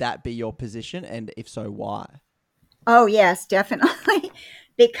 Would that be your position? And if so, why? Oh, yes, definitely.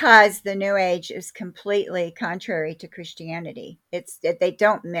 Because the New Age is completely contrary to Christianity. They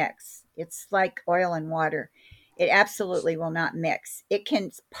don't mix. It's like oil and water. It absolutely will not mix.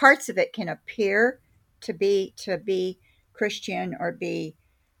 Parts of it can appear to be Christian or be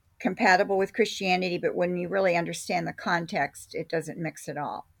compatible with Christianity, but when you really understand the context, it doesn't mix at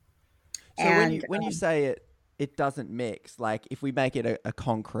all. So when you say it doesn't mix, like if we make it a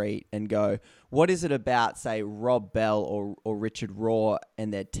concrete and go, what is it about, say, Rob Bell or Richard Rohr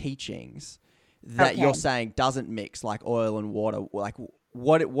and their teachings that Okay. you're saying doesn't mix like oil and water? Like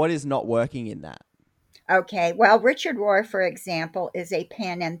what is not working in that? Okay. Well, Richard Rohr, for example, is a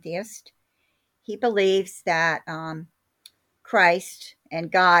panentheist. He believes that Christ and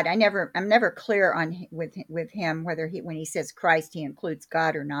God. I'm never clear on with him whether when he says Christ he includes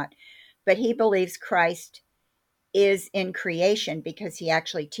God or not, but he believes Christ is in creation because he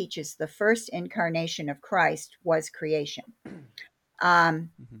actually teaches the first incarnation of Christ was creation. And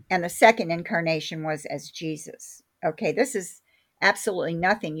the second incarnation was as Jesus. Okay, this is absolutely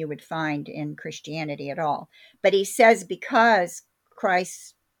nothing you would find in Christianity at all. But he says because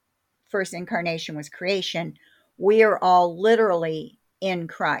Christ's first incarnation was creation, we are all literally in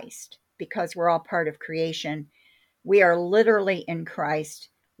Christ because we're all part of creation. We are literally in Christ.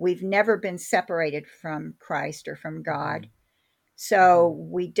 We've never been separated from Christ or from God. So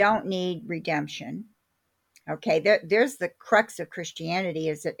we don't need redemption. Okay, there's the crux of Christianity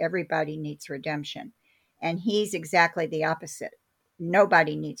is that everybody needs redemption. And he's exactly the opposite.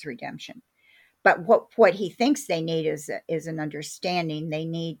 Nobody needs redemption. But what he thinks they need is an understanding. They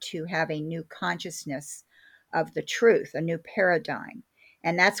need to have a new consciousness of the truth, a new paradigm.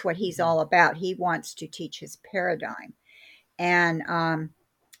 And that's what he's all about. He wants to teach his paradigm. And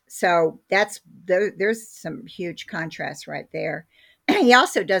so there's some huge contrast right there. He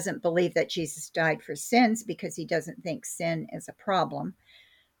also doesn't believe that Jesus died for sins because he doesn't think sin is a problem.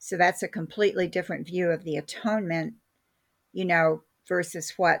 So that's a completely different view of the atonement,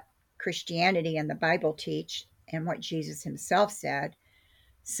 versus what Christianity and the Bible teach and what Jesus himself said.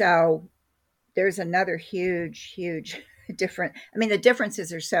 So there's another huge different. I mean, the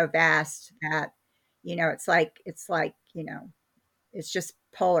differences are so vast that, it's like, it's just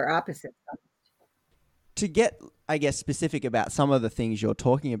polar opposites. To get, I guess, specific about some of the things you're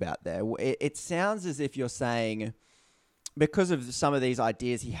talking about there, it sounds as if you're saying because of some of these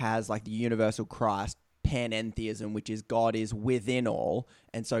ideas he has, like the universal Christ, panentheism, which is God is within all,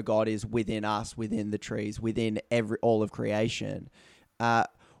 and so God is within us, within the trees, within all of creation. And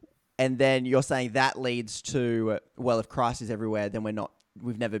then you're saying that leads to, well, if Christ is everywhere, then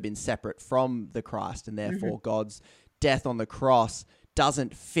we've never been separate from the Christ, and therefore God's death on the cross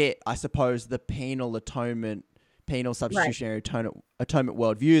doesn't fit, I suppose, the penal substitutionary atonement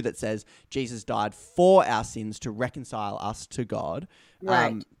worldview that says Jesus died for our sins to reconcile us to God.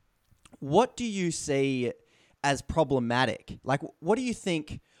 Right. What do you see as problematic? Like, what do you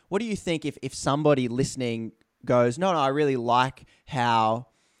think if somebody listening goes, no, I really like how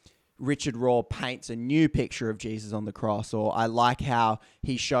Richard Rohr paints a new picture of Jesus on the cross, or I like how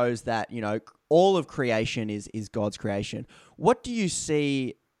he shows that, all of creation is God's creation. What do you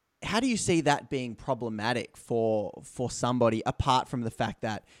see? How do you see that being problematic for somebody, apart from the fact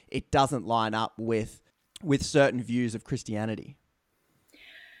that it doesn't line up with certain views of Christianity?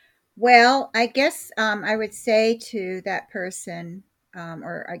 Well, I guess I would say to that person,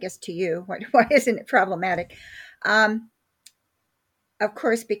 or I guess to you, why isn't it problematic? Of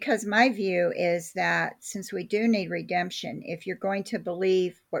course, because my view is that since we do need redemption, if you're going to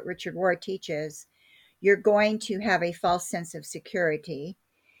believe what Richard Rohr teaches, you're going to have a false sense of security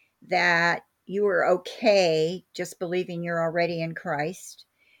that you are okay just believing you're already in Christ.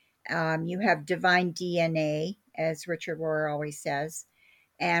 You have divine DNA, as Richard Rohr always says,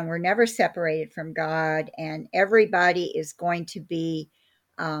 and we're never separated from God, and everybody is going to be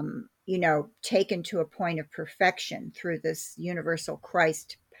taken to a point of perfection through this universal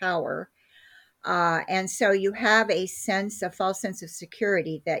Christ power. And so you have a false sense of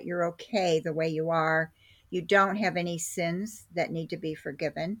security that you're okay the way you are. You don't have any sins that need to be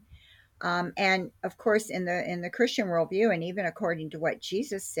forgiven. And of course, in the Christian worldview, and even according to what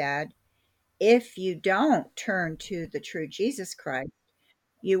Jesus said, if you don't turn to the true Jesus Christ,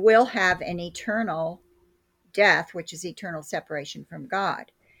 you will have an eternal death, which is eternal separation from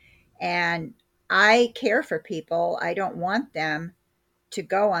God. And I care for people. I don't want them to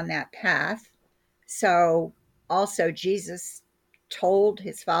go on that path. So also Jesus told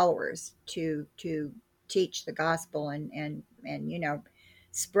his followers to teach the gospel and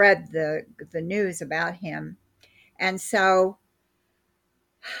spread the news about him. And so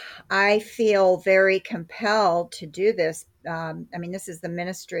I feel very compelled to do this. This is the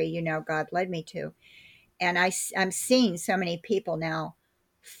ministry, God led me to. And I'm seeing so many people now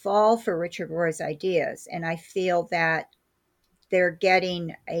fall for Richard Rohr's ideas. And I feel that they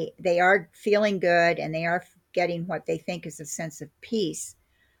are feeling good, and they are getting what they think is a sense of peace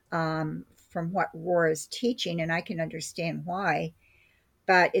from what Rohr is teaching. And I can understand why,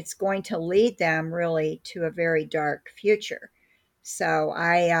 but it's going to lead them really to a very dark future. So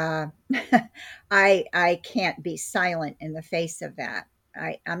I can't be silent in the face of that.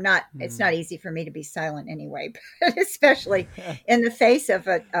 I'm not. It's not easy for me to be silent anyway, but especially in the face of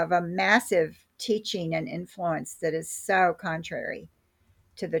a massive teaching and influence that is so contrary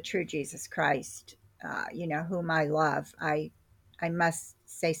to the true Jesus Christ, whom I love. I must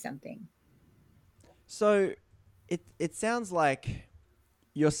say something. So it sounds like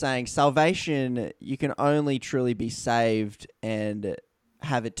you're saying salvation, you can only truly be saved and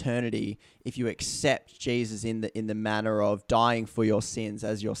have eternity if you accept Jesus in the manner of dying for your sins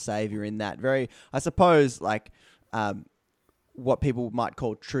as your savior, in that very, I suppose, like what people might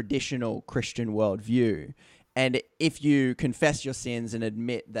call traditional Christian worldview. And if you confess your sins and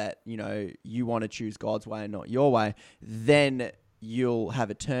admit that, you want to choose God's way and not your way, then you'll have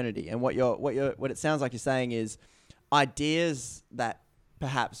eternity. And what it sounds like you're saying is ideas that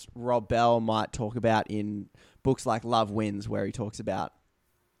perhaps Rob Bell might talk about in books like Love Wins, where he talks about,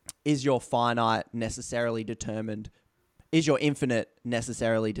 is your infinite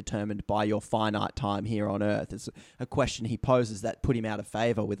necessarily determined by your finite time here on earth? It's a question he poses that put him out of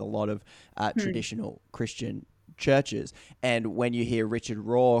favor with a lot of traditional Christian churches. And when you hear Richard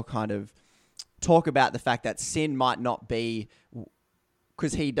Rohr kind of talk about the fact that sin might not be,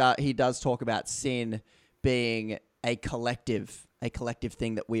 because he does talk about sin being a collective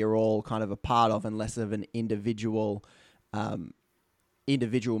thing that we are all kind of a part of, and less of an individual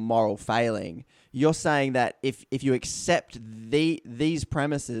moral failing. You're saying that if you accept these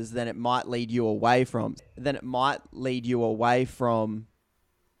premises, then it might lead you away from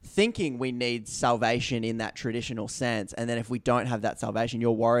thinking we need salvation in that traditional sense. And then if we don't have that salvation,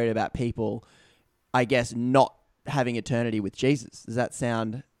 you're worried about people, I guess, not having eternity with Jesus. Does that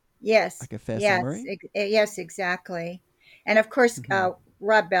sound like a fair summary? Yes, exactly. And of course,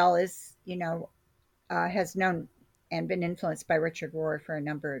 Rob Bell is, has known and been influenced by Richard Rohr for a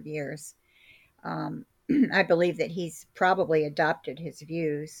number of years. I believe that he's probably adopted his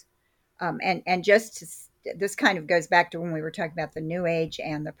views. This kind of goes back to when we were talking about the New Age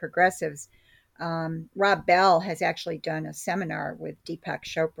and the progressives. Rob Bell has actually done a seminar with Deepak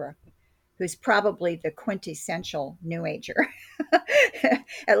Chopra, who's probably the quintessential New Ager,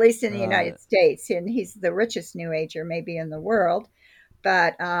 at least in the United States. And he's the richest New Ager maybe in the world.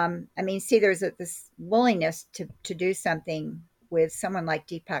 But, there's this willingness to do something with someone like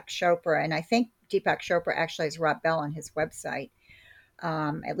Deepak Chopra. And I think Deepak Chopra actually has Rob Bell on his website.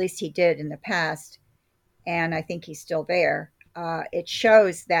 At least he did in the past. And I think he's still there. It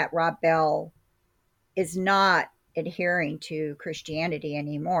shows that Rob Bell is not adhering to Christianity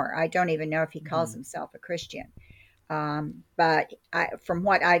anymore. I don't even know if he calls himself a Christian. But from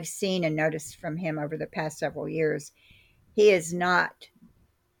what I've seen and noticed from him over the past several years, he is not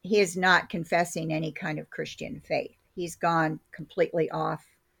confessing any kind of Christian faith. He's gone completely off.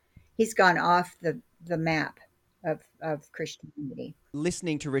 He's gone off the map of Christianity.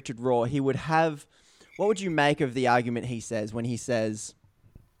 Listening to Richard Rohr, what would you make of the argument he says when he says,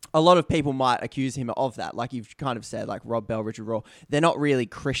 a lot of people might accuse him of that, like you've kind of said, like Rob Bell, Richard Rohr, they're not really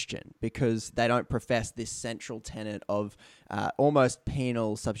Christian because they don't profess this central tenet of almost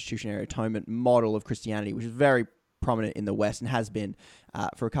penal substitutionary atonement model of Christianity, which is very prominent in the West and has been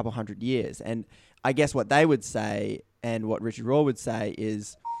for a couple hundred years. And I guess what they would say, and what Richard Rohr would say,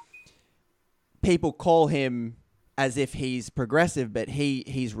 is people call him as if he's progressive, but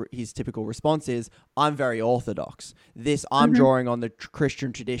his typical response is, I'm very orthodox. I'm drawing on the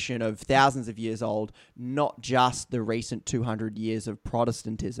Christian tradition of thousands of years old, not just the recent 200 years of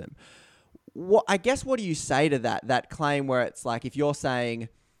Protestantism. What do you say to that claim, where it's like, if you're saying,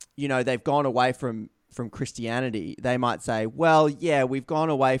 they've gone away from Christianity, they might say, well, yeah, we've gone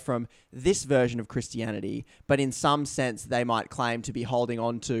away from this version of Christianity, but in some sense they might claim to be holding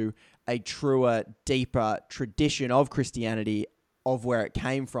on to a truer, deeper tradition of Christianity, of where it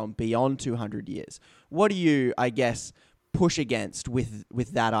came from beyond 200 years. What do you, I guess, push against with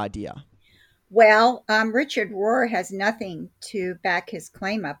that idea? Well, Richard Rohr has nothing to back his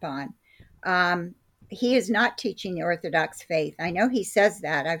claim up on. He is not teaching the Orthodox faith. I know he says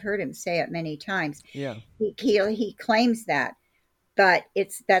that. I've heard him say it many times. Yeah. He claims that, but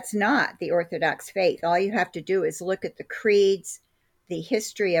that's not the Orthodox faith. All you have to do is look at the creeds, the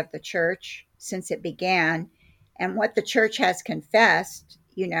history of the church since it began, and what the church has confessed,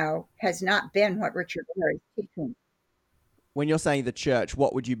 has not been what Richard Rohr is teaching. When you're saying the church,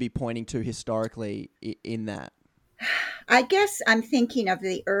 what would you be pointing to historically in that? I guess I'm thinking of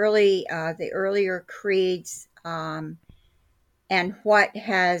the earlier creeds, and what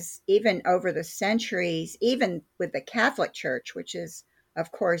has, even over the centuries, even with the Catholic Church, which is,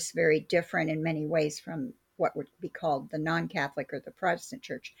 of course, very different in many ways from what would be called the non-Catholic or the Protestant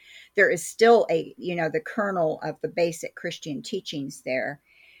church, there is still the kernel of the basic Christian teachings there.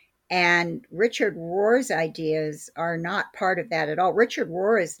 And Richard Rohr's ideas are not part of that at all. Richard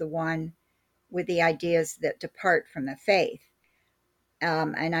Rohr is the one with the ideas that depart from the faith.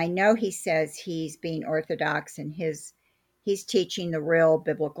 And I know he says he's being orthodox and he's teaching the real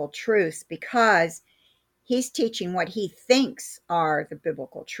biblical truths because he's teaching what he thinks are the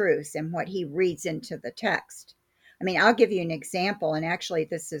biblical truths and what he reads into the text. I mean, I'll give you an example, and actually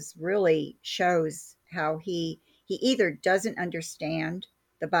this is really shows how he either doesn't understand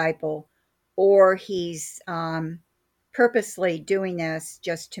the Bible or he's purposely doing this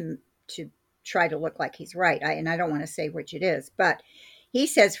just to try to look like he's right. And I don't want to say which it is, but he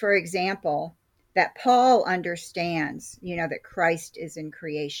says, for example, that Paul understands, that Christ is in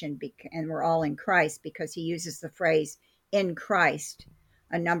creation and we're all in Christ, because he uses the phrase in Christ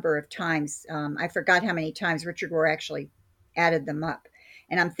a number of times. I forgot how many times. Richard Rohr actually added them up.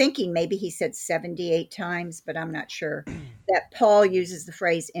 And I'm thinking maybe he said 78 times, but I'm not sure, that Paul uses the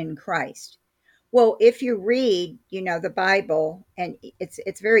phrase in Christ. Well, if you read, the Bible, and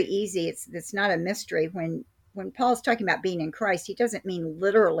it's very easy. It's not a mystery. When Paul's talking about being in Christ, he doesn't mean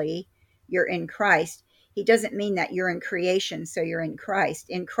literally you're in Christ. He doesn't mean that you're in creation, so you're in Christ.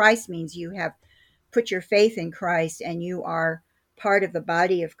 In Christ means you have put your faith in Christ and you are part of the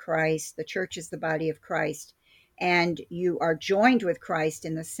body of Christ. The church is the body of Christ. And you are joined with Christ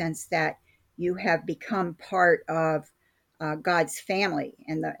in the sense that you have become part of God's family.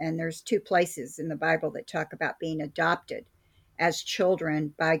 And there's two places in the Bible that talk about being adopted as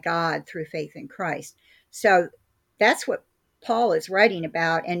children by God through faith in Christ. So that's what Paul is writing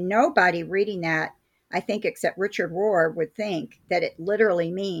about. And nobody reading that, I think, except Richard Rohr, would think that it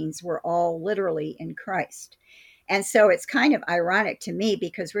literally means we're all literally in Christ. And so it's kind of ironic to me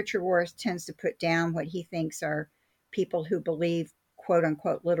because Richard Rohr tends to put down what he thinks are people who believe quote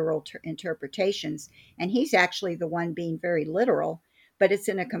unquote literal interpretations. And he's actually the one being very literal, but it's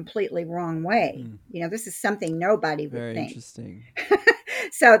in a completely wrong way. This is something nobody would Very think. Interesting.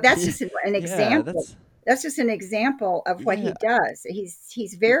 So that's just an example. Yeah, that's just an example of what he does.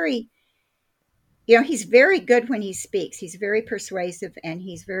 He's very, he's very good when he speaks. He's very persuasive and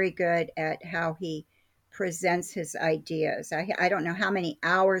he's very good at how he presents his ideas. I don't know how many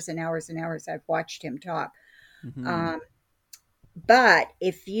hours and hours and hours I've watched him talk. Mm-hmm. But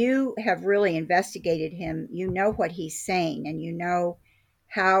if you have really investigated him, you know what he's saying and you know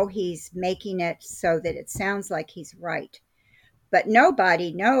how he's making it so that it sounds like he's right. But nobody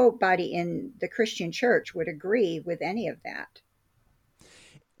in the Christian church would agree with any of that.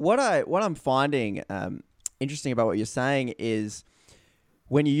 What I'm finding interesting about what you're saying is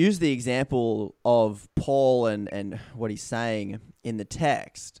when you use the example of Paul and what he's saying in the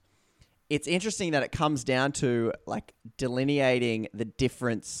text, it's interesting that it comes down to like delineating the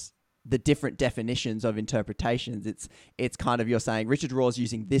different definitions of interpretations. It's kind of, you're saying Richard Rohr's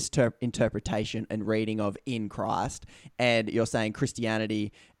using this interpretation and reading of in Christ, and you're saying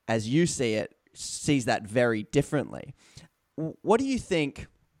Christianity, as you see it, sees that very differently. What do you think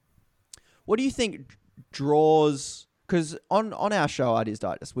draws? Because on our show, Ideas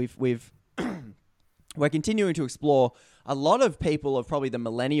Digest, we're continuing to explore a lot of people of probably the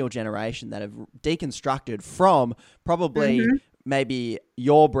millennial generation that have deconstructed from probably maybe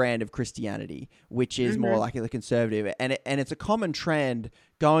your brand of Christianity, which is more like the conservative, and it's a common trend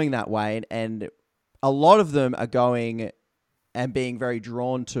going that way, and a lot of them are going and being very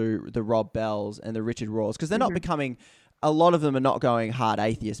drawn to the Rob Bells and the Richard Rohrs because they're not becoming. A lot of them are not going hard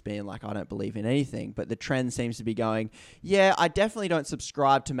atheist, being like, I don't believe in anything. But the trend seems to be going, yeah, I definitely don't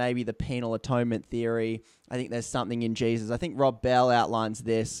subscribe to maybe the penal atonement theory. I think there's something in Jesus. I think Rob Bell outlines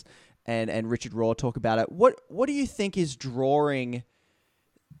this and Richard Rohr talk about it. What do you think is drawing,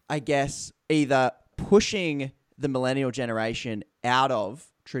 I guess, either pushing the millennial generation out of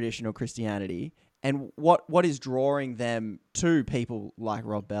traditional Christianity, and what is drawing them to people like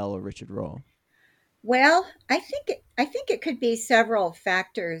Rob Bell or Richard Rohr? Well, I think it could be several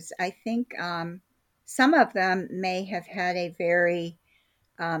factors. I think some of them may have had a very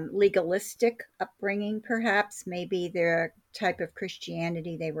legalistic upbringing, perhaps. Maybe their type of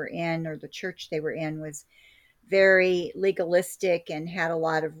Christianity they were in or the church they were in was very legalistic and had a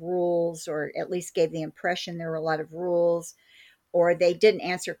lot of rules, or at least gave the impression there were a lot of rules, or they didn't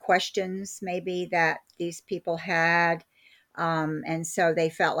answer questions maybe that these people had. And so they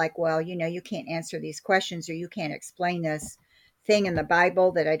felt like, well, you can't answer these questions, or you can't explain this thing in the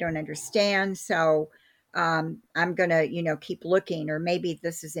Bible that I don't understand. So I'm going to, keep looking, or maybe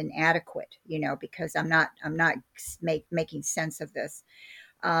this is inadequate, because I'm not making sense of this.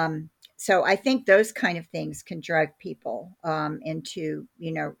 So I think those kind of things can drive people into,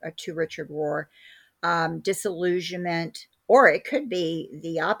 to Richard Rohr, disillusionment, or it could be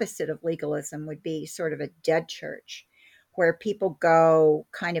the opposite of legalism, would be sort of a dead church where people go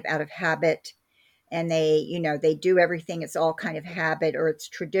kind of out of habit, and they do everything. It's all kind of habit, or it's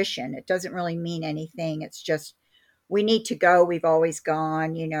tradition. It doesn't really mean anything. It's just, we need to go. We've always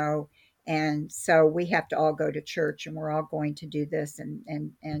gone, and so we have to all go to church, and we're all going to do this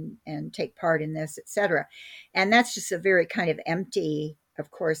and take part in this, etc. And that's just a very kind of empty,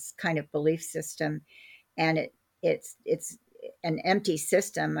 of course, kind of belief system. And it's an empty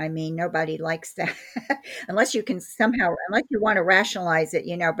system. I mean, nobody likes that unless you want to rationalize it,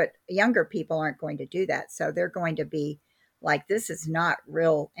 but younger people aren't going to do that. So they're going to be like, this is not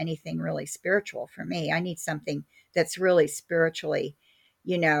anything really spiritual for me. I need something that's really spiritually,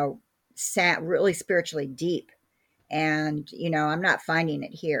 really spiritually deep. And, I'm not finding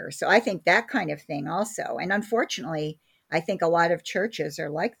it here. So I think that kind of thing also. And unfortunately, I think a lot of churches are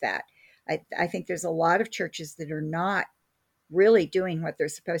like that. I think there's a lot of churches that are not really doing what they're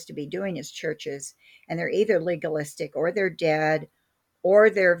supposed to be doing as churches, and they're either legalistic, or they're dead, or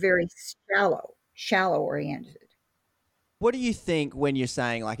they're very shallow oriented. What do you think when you're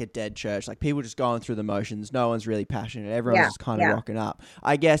saying like a dead church, like people just going through the motions, no one's really passionate, everyone's just kind of rocking up?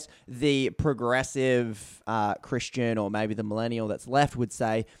 I guess the progressive Christian, or maybe the millennial that's left, would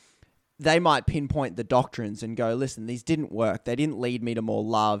say they might pinpoint the doctrines and go, listen, these didn't work. They didn't lead me to more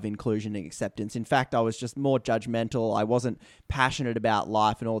love, inclusion, and acceptance. In fact, I was just more judgmental. I wasn't passionate about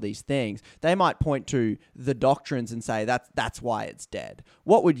life and all these things. They might point to the doctrines and say that's why it's dead.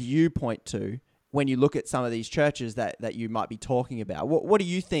 What would you point to when you look at some of these churches that you might be talking about? What do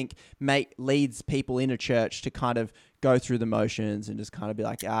you think leads people in a church to kind of go through the motions and just kind of be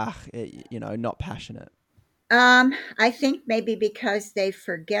like, not passionate? I think maybe because they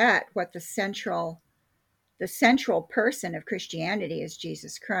forget what the central person of Christianity is,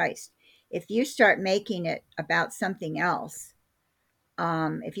 Jesus Christ. If you start making it about something else,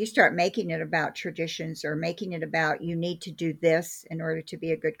 if you start making it about traditions, or making it about you need to do this in order to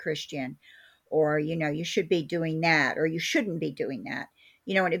be a good Christian, or, you should be doing that, or you shouldn't be doing that,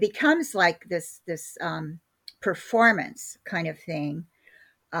 and it becomes like this performance kind of thing,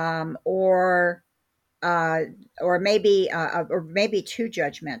 or maybe too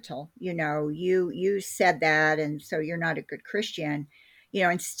judgmental. You said that, and so you're not a good Christian.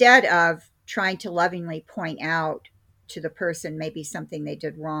 Instead of trying to lovingly point out to the person maybe something they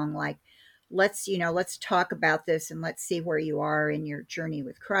did wrong, like let's talk about this and let's see where you are in your journey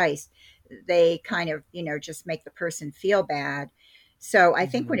with Christ. They kind of just make the person feel bad. So I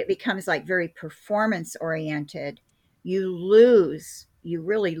think when it becomes like very performance oriented, you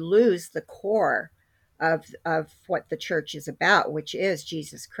really lose the core of what the church is about, which is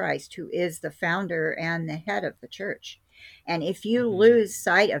Jesus Christ, who is the founder and the head of the church. And if you lose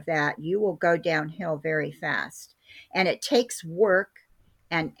sight of that, you will go downhill very fast. And it takes work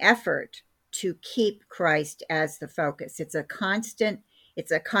and effort to keep Christ as the focus. It's a constant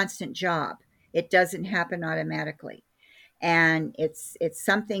job. It doesn't happen automatically. And it's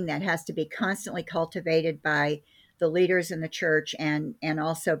something that has to be constantly cultivated by the leaders in the church, and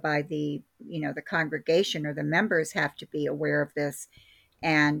also by the congregation, or the members have to be aware of this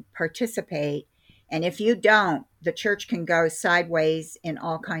and participate. And if you don't, the church can go sideways in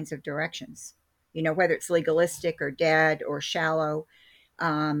all kinds of directions, whether it's legalistic or dead or shallow,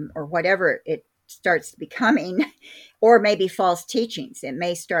 or whatever it starts becoming, or maybe false teachings. It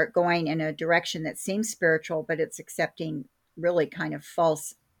may start going in a direction that seems spiritual, but it's accepting really kind of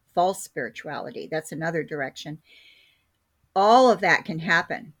false spirituality. That's another direction. All of that can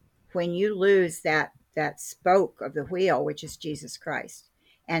happen when you lose that spoke of the wheel, which is Jesus Christ.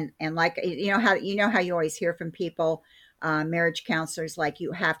 And like, how you always hear from people, marriage counselors, like,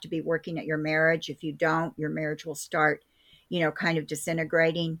 you have to be working at your marriage. If you don't, your marriage will start, kind of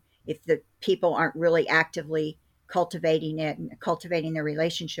disintegrating if the people aren't really actively cultivating it and cultivating their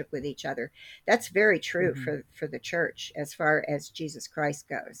relationship with each other. That's very true for the church as far as Jesus Christ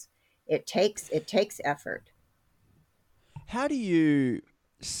goes. It takes effort. How do you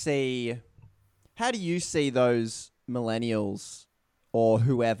see those millennials or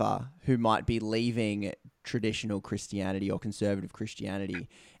whoever who might be leaving traditional Christianity or conservative Christianity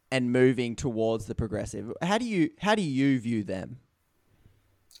and moving towards the progressive? How do you view them?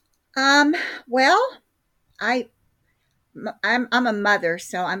 Well, I'm a mother,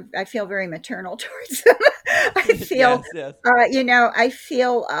 so I feel very maternal towards them. I feel, yes. I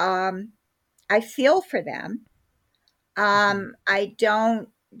feel for them. I don't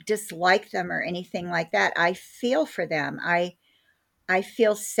dislike them or anything like that. I feel for them. I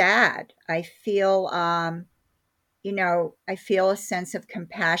feel sad. I feel, I feel a sense of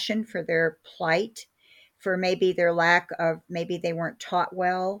compassion for their plight, for maybe their lack of, maybe they weren't taught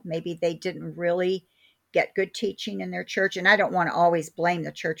well, maybe they didn't really get good teaching in their church. And I don't want to always blame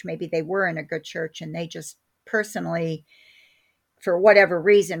the church. Maybe they were in a good church and they just personally, for whatever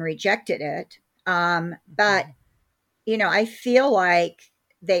reason, rejected it. But, I feel like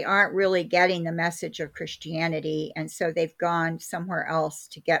they aren't really getting the message of Christianity, and so they've gone somewhere else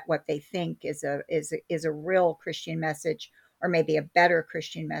to get what they think is a real Christian message, or maybe a better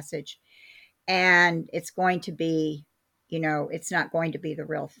Christian message. And it's going to be, it's not going to be the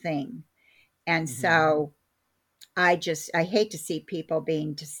real thing. And so I hate to see people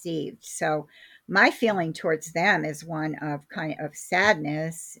being deceived. So my feeling towards them is one of kind of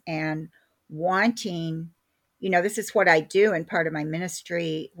sadness and wanting, this is what I do in part of my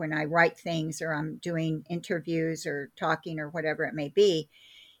ministry when I write things or I'm doing interviews or talking or whatever it may be,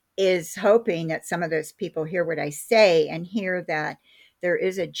 is hoping that some of those people hear what I say and hear that there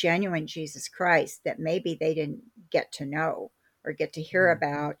is a genuine Jesus Christ that maybe they didn't get to know or get to hear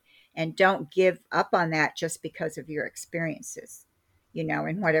about, and don't give up on that just because of your experiences,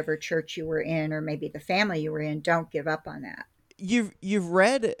 in whatever church you were in or maybe the family you were in. Don't give up on that. You've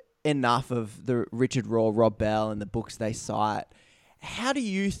read enough of the Richard Rohr, Rob Bell, and the books they cite. How do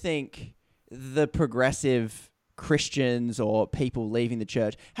you think the progressive Christians or people leaving the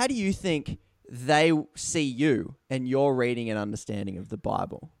church, how do you think they see you and your reading and understanding of the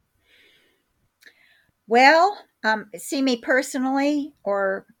Bible? Well, see me personally,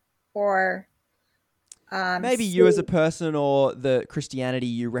 or maybe you as a person, or the Christianity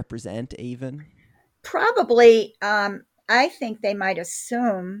you represent even? Probably, I think they might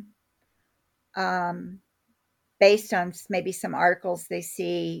assume, based on maybe some articles they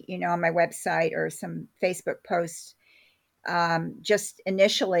see, on my website or some Facebook posts, just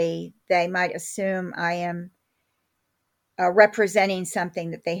initially, they might assume I am representing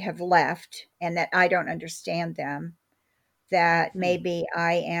something that they have left and that I don't understand them, that maybe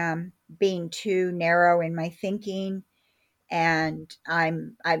I am being too narrow in my thinking, and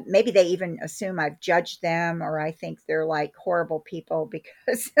maybe they even assume I've judged them, or I think they're like horrible people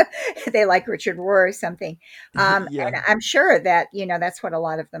because they like Richard Rohr or something. And I'm sure that, that's what a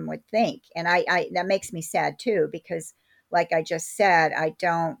lot of them would think. And I that makes me sad too, because like I just said, I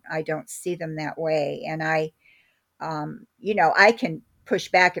don't see them that way. And I can push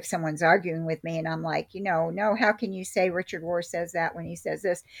back if someone's arguing with me and I'm like, no, how can you say Richard Rohr says that when he says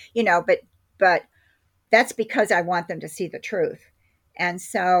this, but that's because I want them to see the truth. And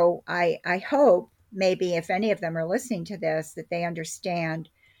so I hope maybe if any of them are listening to this, that they understand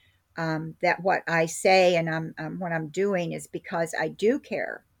that what I say and what I'm doing is because I do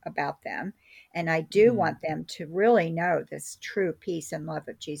care about them. And I do want them to really know this true peace and love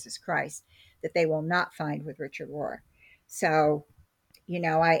of Jesus Christ that they will not find with Richard Rohr. So,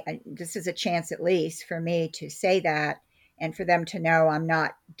 this is a chance at least for me to say that, and for them to know I'm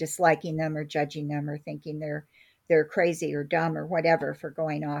not disliking them or judging them or thinking they're crazy or dumb or whatever for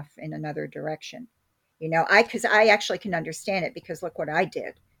going off in another direction. Because I actually can understand it, because look what I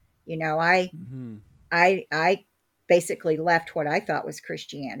did. I basically left what I thought was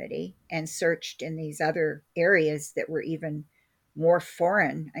Christianity and searched in these other areas that were even more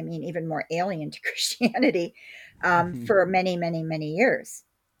foreign, even more alien to Christianity, for many, many, many years.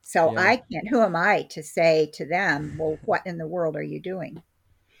 So who am I to say to them, well, what in the world are you doing?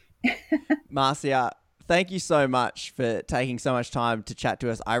 Marcia, thank you so much for taking so much time to chat to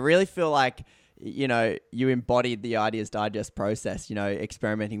us. I really feel like, you embodied the Ideas Digest process,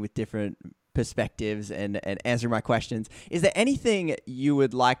 experimenting with different perspectives and answering my questions. Is there anything you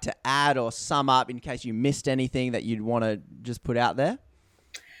would like to add or sum up in case you missed anything that you'd want to just put out there?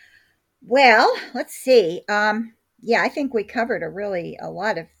 Well, let's see. I think we covered a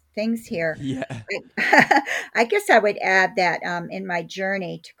lot of things here. Yeah. I guess I would add that in my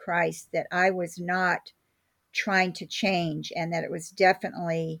journey to Christ, that I was not trying to change, and that it was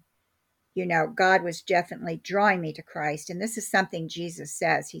definitely, God was definitely drawing me to Christ. And this is something Jesus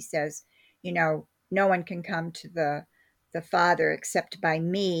says. He says, no one can come to the Father except by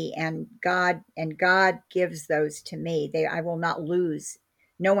me, and God gives those to me. I will not lose.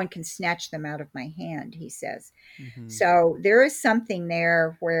 No one can snatch them out of my hand, he says. So there is something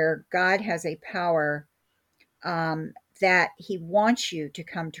there where God has a power that he wants you to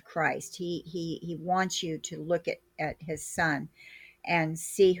come to Christ. He wants you to look at his son and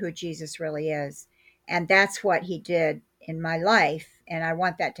see who Jesus really is. And that's what he did in my life. And I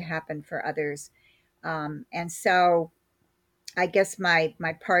want that to happen for others. And so I guess my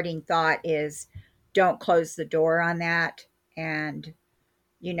parting thought is, don't close the door on that. and,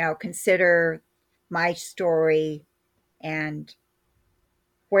 consider my story and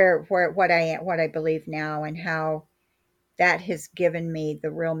where what I believe now, and how that has given me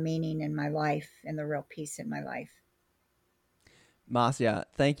the real meaning in my life and the real peace in my life. Marcia,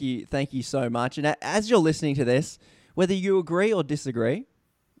 thank you so much. And as you're listening to this, whether you agree or disagree,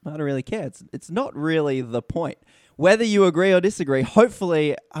 I don't really care. It's not really the point. Whether you agree or disagree,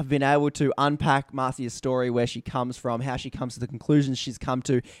 hopefully I've been able to unpack Marcia's story, where she comes from, how she comes to the conclusions she's come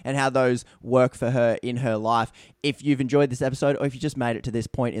to, and how those work for her in her life. If you've enjoyed this episode, or if you just made it to this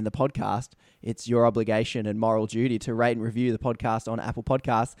point in the podcast, it's your obligation and moral duty to rate and review the podcast on Apple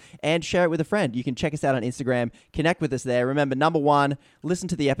Podcasts and share it with a friend. You can check us out on Instagram, connect with us there. Remember, number one, listen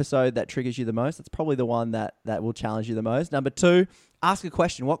to the episode that triggers you the most. That's probably the one that will challenge you the most. Number two, ask a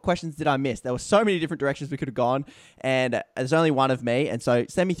question. What questions did I miss? There were so many different directions we could have gone, and there's only one of me. And so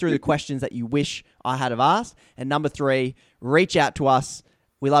send me through the questions that you wish I had have asked. And number three, reach out to us.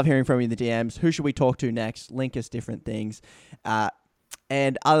 We love hearing from you in the DMs. Who should we talk to next? Link us different things.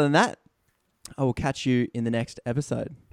 And other than that, I will catch you in the next episode.